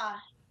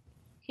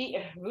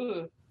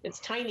 It's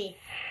tiny.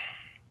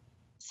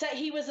 So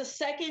he was a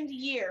second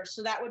year,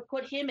 so that would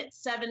put him at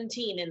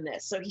 17 in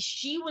this. So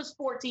she was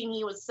 14,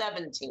 he was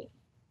 17.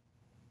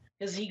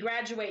 Because he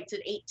graduates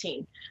at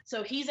 18.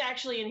 So he's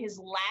actually in his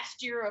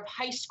last year of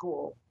high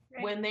school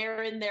when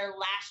they're in their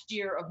last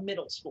year of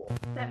middle school.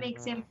 That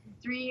makes him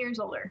 3 years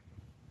older.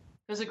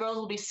 Because the girls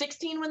will be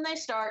 16 when they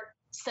start,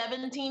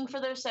 17 for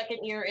their second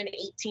year, and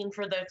 18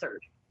 for their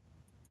third.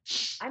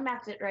 I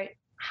mapped it right.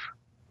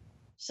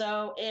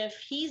 So if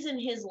he's in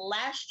his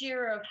last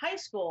year of high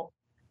school,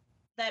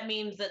 that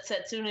means that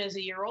Setsuna is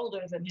a year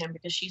older than him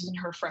because she's in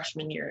her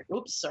freshman year.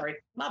 Oops, sorry.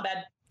 My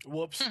bad.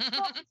 Whoops.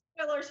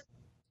 Spoilers.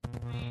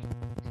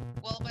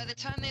 Well, by the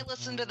time they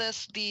listen to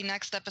this, the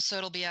next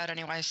episode will be out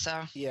anyway,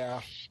 so.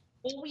 Yeah.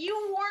 Well, you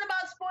warn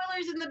about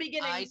spoilers in the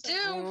beginning. I so- do.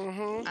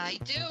 Mm-hmm. I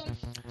do.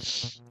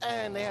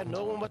 And they had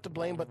no one but to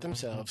blame but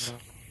themselves.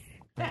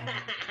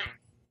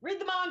 Read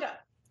the manga.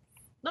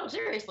 No,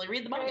 seriously,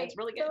 read the manga. It's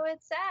really good. So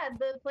it's sad.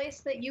 The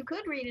place that you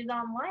could read it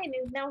online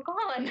is now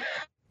gone.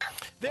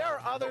 There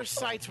are other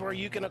sites where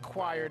you can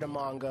acquire the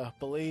manga,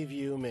 believe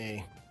you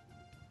me.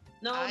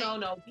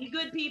 No. Be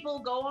good people.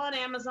 Go on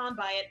Amazon,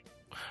 buy it.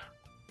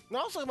 And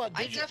also about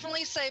I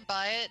definitely say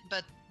buy it,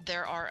 but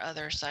there are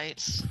other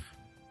sites.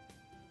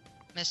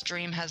 Miss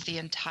Dream has the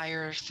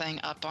entire thing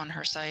up on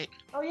her site.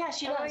 Oh, yeah,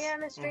 she does. Oh yeah,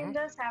 Miss Dream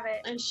does have it.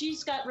 And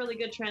she's got really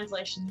good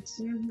translations.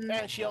 Mm-hmm.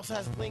 And she also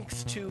has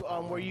links to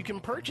where you can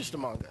purchase the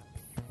manga.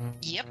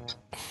 Yep.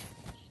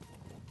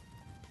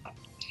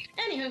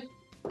 Anywho,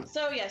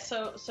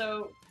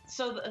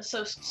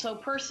 so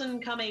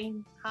person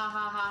coming, ha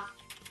ha ha.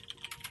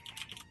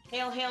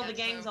 Hail, Yeah, the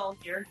gang's all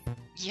here.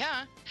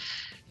 Yeah.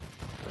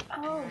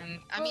 Oh, And,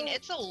 I mean,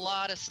 it's a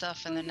lot of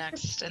stuff in the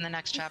next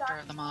chapter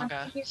of the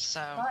manga. So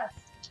bus.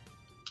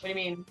 What do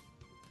you mean?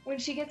 When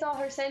she gets all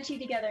her senshi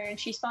together and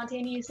she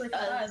spontaneously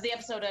combusts. The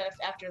episode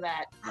after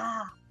that.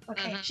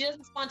 Okay. Mhm. She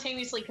doesn't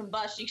spontaneously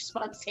combust, she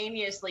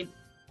spontaneously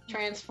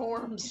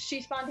transforms.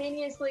 She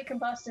spontaneously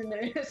combusts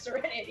into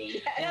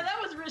Serenity. Yeah,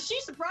 that was she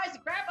surprised the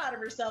crap out of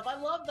herself. I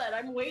love that.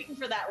 I'm waiting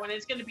for that one.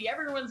 It's going to be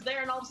everyone's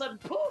there, and all of a sudden,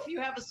 poof!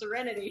 You have a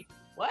Serenity.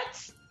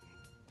 What?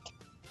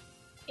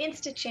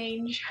 Insta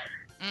change.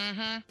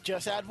 mm-hmm.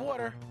 Just add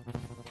water.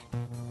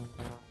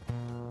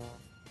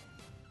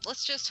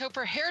 Let's just hope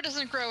her hair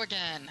doesn't grow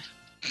again.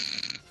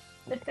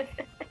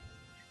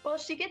 Well,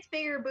 she gets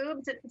bigger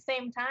boobs at the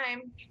same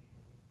time.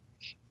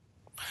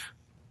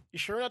 You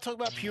sure we're not talking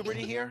about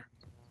puberty here?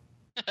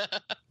 All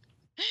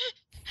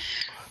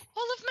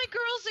of my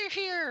girls are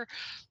here.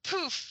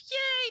 Poof!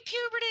 Yay,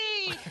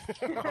 puberty!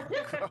 Oh,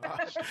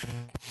 gosh.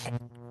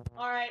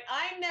 All right,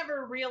 I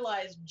never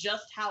realized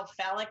just how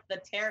phallic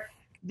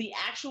the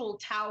actual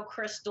Tau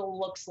crystal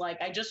looks like.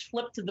 I just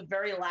flipped to the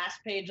very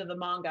last page of the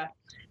manga.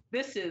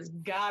 This is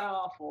god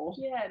awful.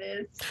 Yeah, it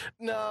is.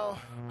 No.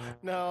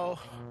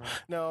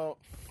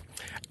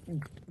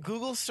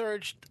 Google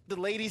searched the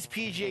Ladies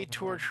PGA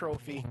Tour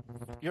trophy.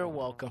 You're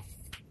welcome.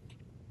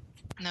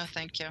 No,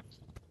 thank you.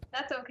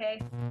 That's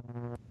okay.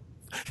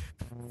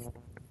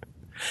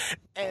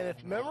 And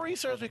if memory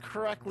serves me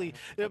correctly,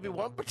 there'll be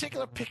one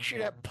particular picture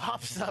that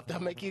pops up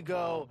that'll make you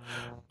go,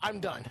 I'm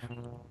done.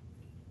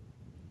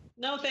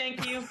 No,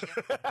 thank you.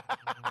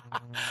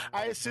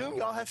 I assume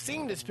y'all have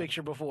seen this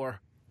picture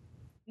before.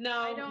 I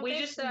No, don't we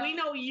think just so. we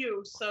know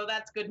you, so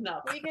that's good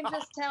enough. We can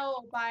just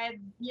tell by,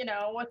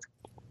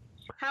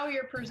 how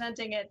you're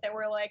presenting it that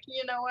we're like,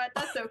 you know what,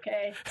 that's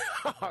okay.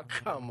 Oh,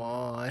 come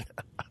on.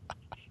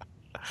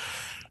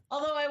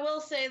 Although I will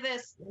say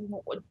this,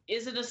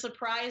 is it a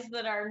surprise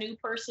that our new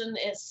person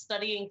is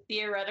studying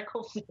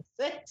theoretical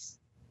physics?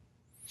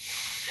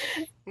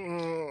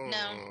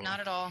 No, not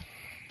at all.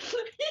 I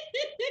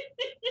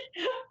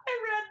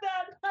read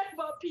that. I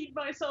about peed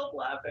myself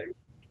laughing.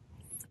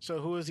 So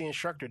who is the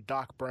instructor?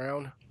 Doc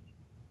Brown?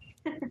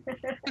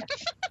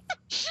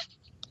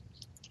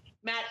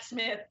 Matt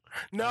Smith.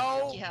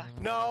 No. Yeah.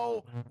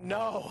 No.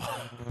 No.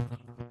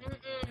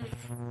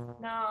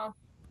 Mm-mm. No.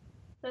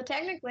 So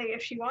technically,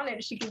 if she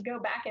wanted, she could go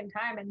back in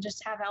time and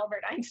just have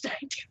Albert Einstein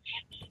do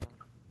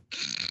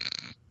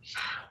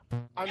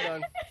I'm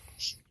done.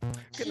 Good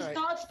She's night.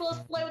 not supposed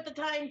to play with the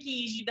time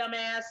keys, you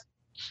dumbass. it.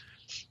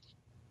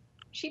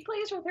 She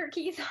plays with her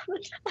keys all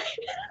the time.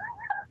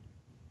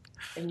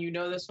 And you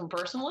know this from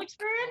personal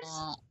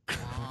experience?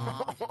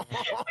 Last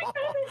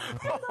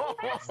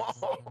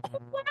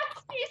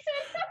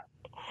season,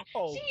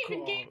 Oh, she even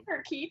God. gave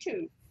her key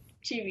to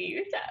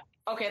Chibiusa.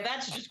 Okay,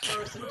 that's just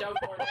gross and don't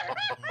go there.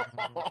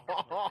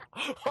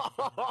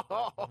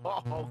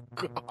 Oh,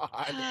 God.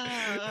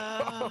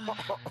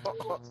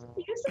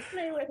 She used to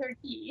play with her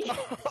key.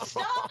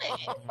 Stop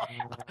it!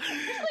 Just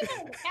leave it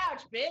on the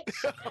couch, bitch.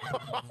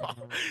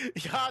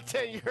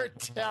 Yaten, you're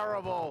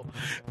terrible.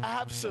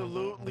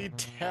 Absolutely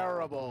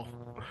terrible.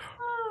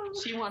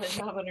 She wanted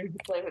Dominic to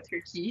play with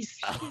her keys.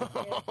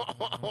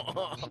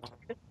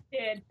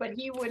 Did, but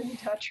he wouldn't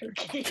touch her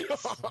keys.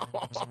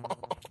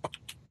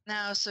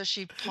 Now, so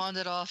she pawned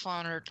it off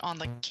on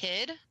the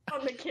kid.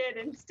 On the kid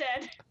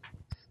instead.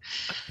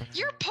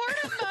 You're part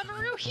of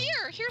Mamoru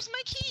here. Here's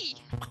my key.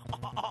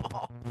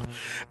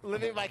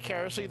 Living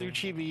vicariously through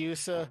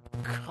Chibiusa.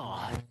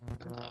 God.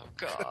 Oh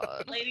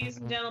God. Ladies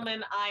and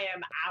gentlemen, I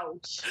am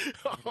out.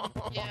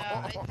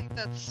 Yeah, I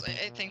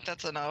think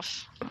that's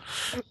enough.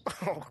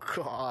 Oh,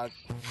 God.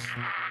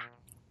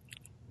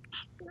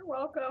 You're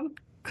welcome.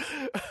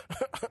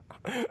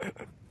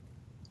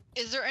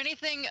 Is there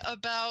anything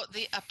about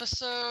the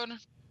episode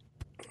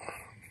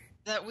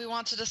that we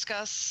want to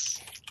discuss,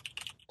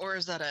 or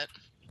is that it?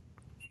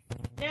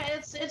 Yeah,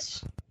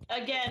 it's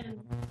again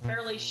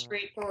fairly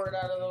straightforward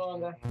out of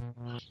the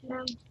manga.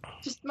 Yeah.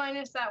 Just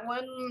minus that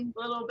one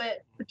little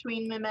bit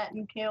between Mehmet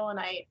and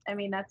Kaolinite. I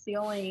mean, that's the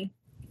only.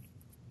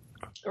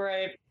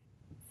 Right.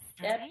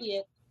 That's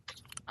it.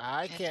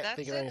 I If can't that's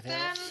think of it, anything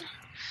else.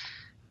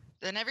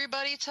 Then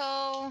everybody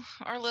tell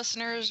our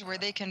listeners where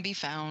they can be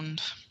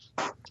found.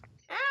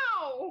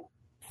 Ow!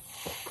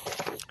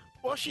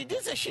 Well, she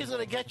did say she's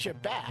going to get you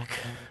back.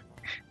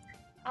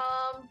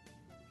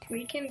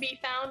 We can be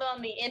found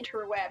on the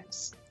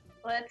interwebs.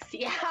 Let's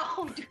see.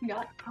 Ow! Do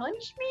not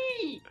punch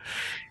me!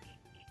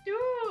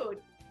 Dude!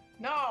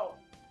 No!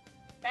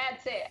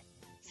 That's it.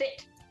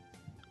 Sit.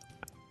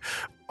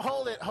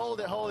 Hold it.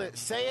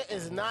 Seiya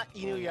is not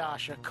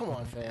Inuyasha. Come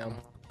on, fam.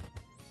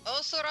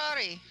 Oh,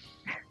 Sorari.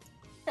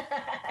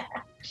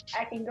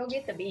 I can go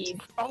get the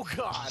beads. Oh,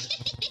 God.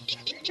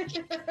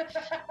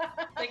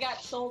 They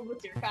got sold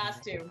with your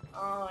costume.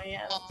 Oh,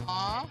 yeah.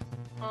 Aww.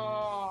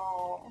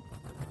 Oh.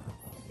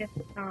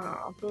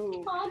 Oh,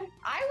 boo.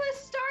 I was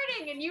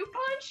starting and you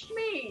punched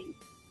me.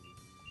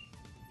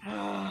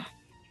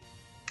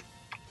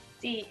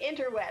 The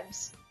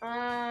interwebs.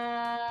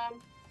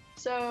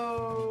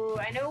 So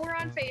I know we're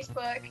on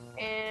Facebook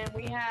and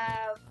we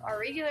have our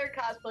regular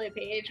cosplay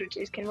page, which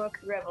is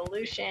Kenwoku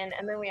Revolution,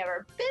 and then we have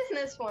our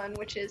business one,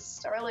 which is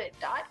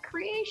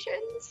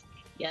Starlet.Creations,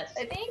 Yes.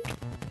 I think.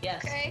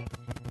 Yes. Okay.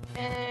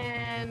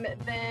 And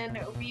then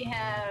we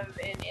have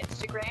an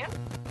Instagram,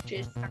 which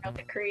is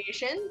Starlet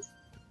Creations.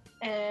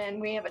 And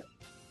we have a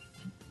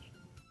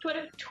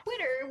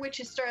Twitter, which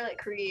is Starlet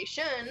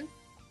Creation.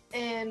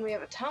 And we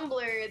have a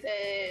Tumblr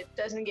that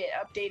doesn't get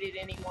updated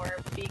anymore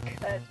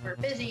because we're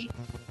busy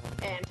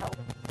and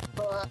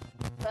Tumblr.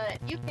 But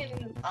you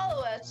can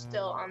follow us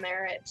still on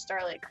there at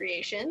Starlet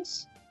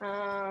Creations.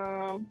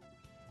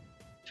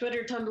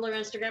 Twitter, Tumblr,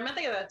 Instagram. I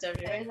think that's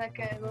everything. There's like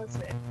a what's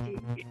it?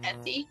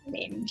 Etsy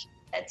named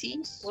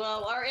Etsy.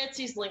 Well, our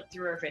Etsy's linked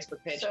through our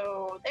Facebook page.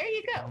 So there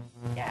you go.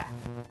 Yeah.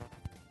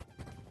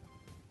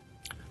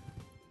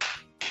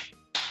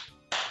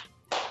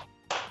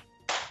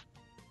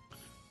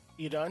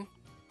 You done?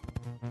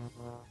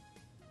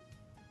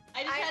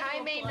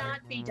 I may not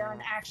be done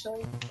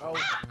actually. Oh,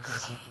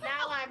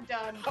 Now I'm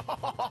done.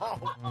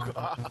 oh,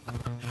 God.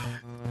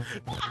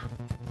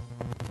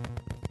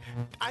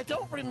 I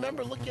don't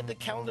remember looking at the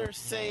calendar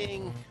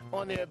saying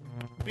on there,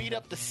 beat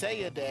up the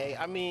Seiya Day.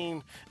 I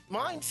mean,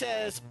 mine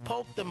says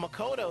poke the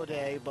Makoto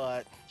Day,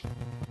 but...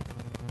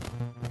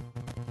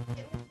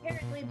 It was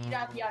apparently beat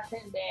up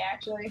Yaten Day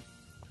actually.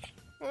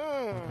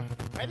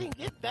 I didn't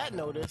get that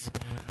notice.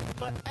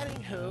 But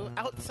anywho,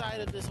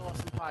 outside of this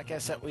awesome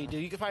podcast that we do,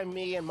 you can find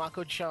me and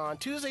Mako-chan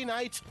Tuesday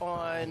nights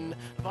on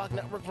Vlog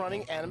Network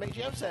running Anime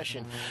Jam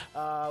Session.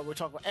 We're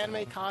talking about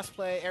anime,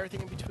 cosplay, everything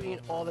in between,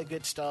 all the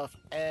good stuff.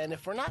 And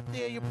if we're not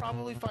there, you'll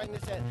probably find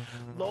us at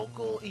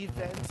local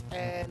events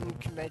and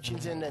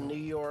conventions in the New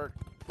York,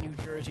 New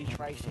Jersey,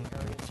 tri-state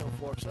area, and so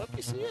forth. So if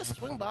you see us,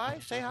 swing by,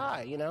 say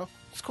hi, you know?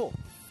 It's cool.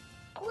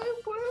 Whoop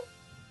whoop.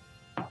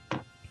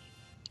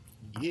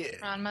 Yeah.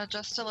 Ranma,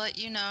 just to let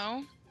you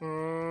know,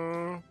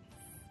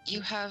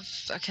 you have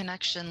a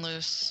connection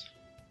loose.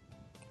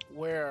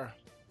 Where?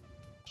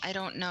 I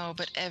don't know,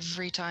 but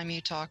every time you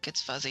talk,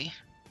 it's fuzzy.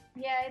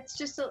 Yeah, it's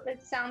just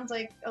it sounds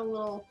like a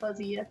little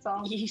fuzzy. That's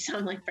all. You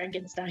sound like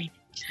Frankenstein.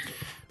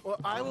 Well,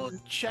 I will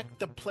check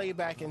the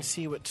playback and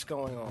see what's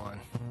going on.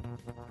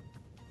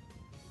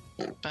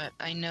 But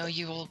I know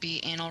you will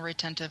be anal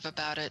retentive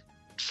about it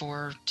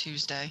for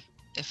Tuesday,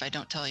 if I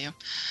don't tell you.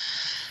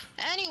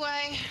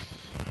 Anyway,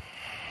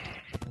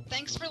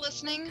 thanks for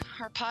listening.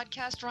 Our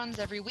podcast runs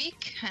every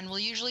week and will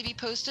usually be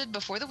posted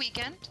before the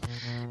weekend.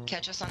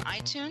 Catch us on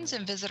iTunes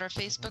and visit our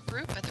Facebook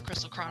group at The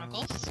Crystal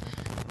Chronicles.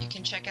 You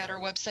can check out our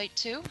website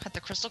too at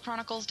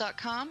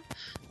thecrystalchronicles.com,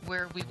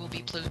 where we will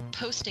be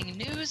posting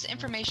news,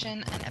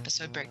 information, and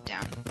episode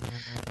breakdown.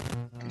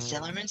 And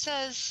Sailor Moon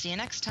says, see you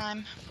next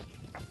time.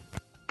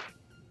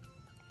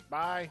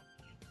 Bye.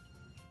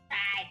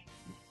 Bye.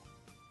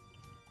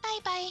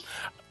 Bye-bye.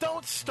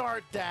 Don't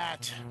start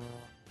that.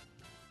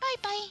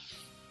 Bye-bye.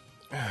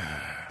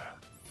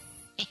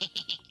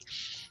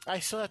 I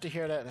still have to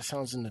hear that. That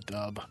sounds in the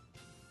dub.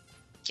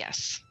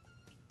 Yes.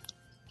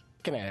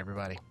 Good night,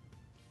 everybody.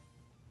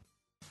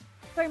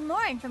 For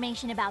more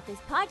information about this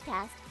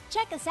podcast,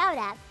 check us out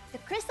at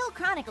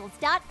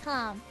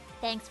thecrystalchronicles.com.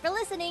 Thanks for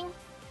listening.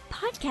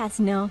 Podcast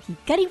no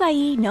hikari wa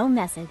ii no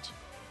message.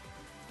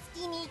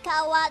 月に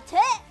変わって、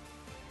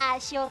あ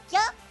しょきょ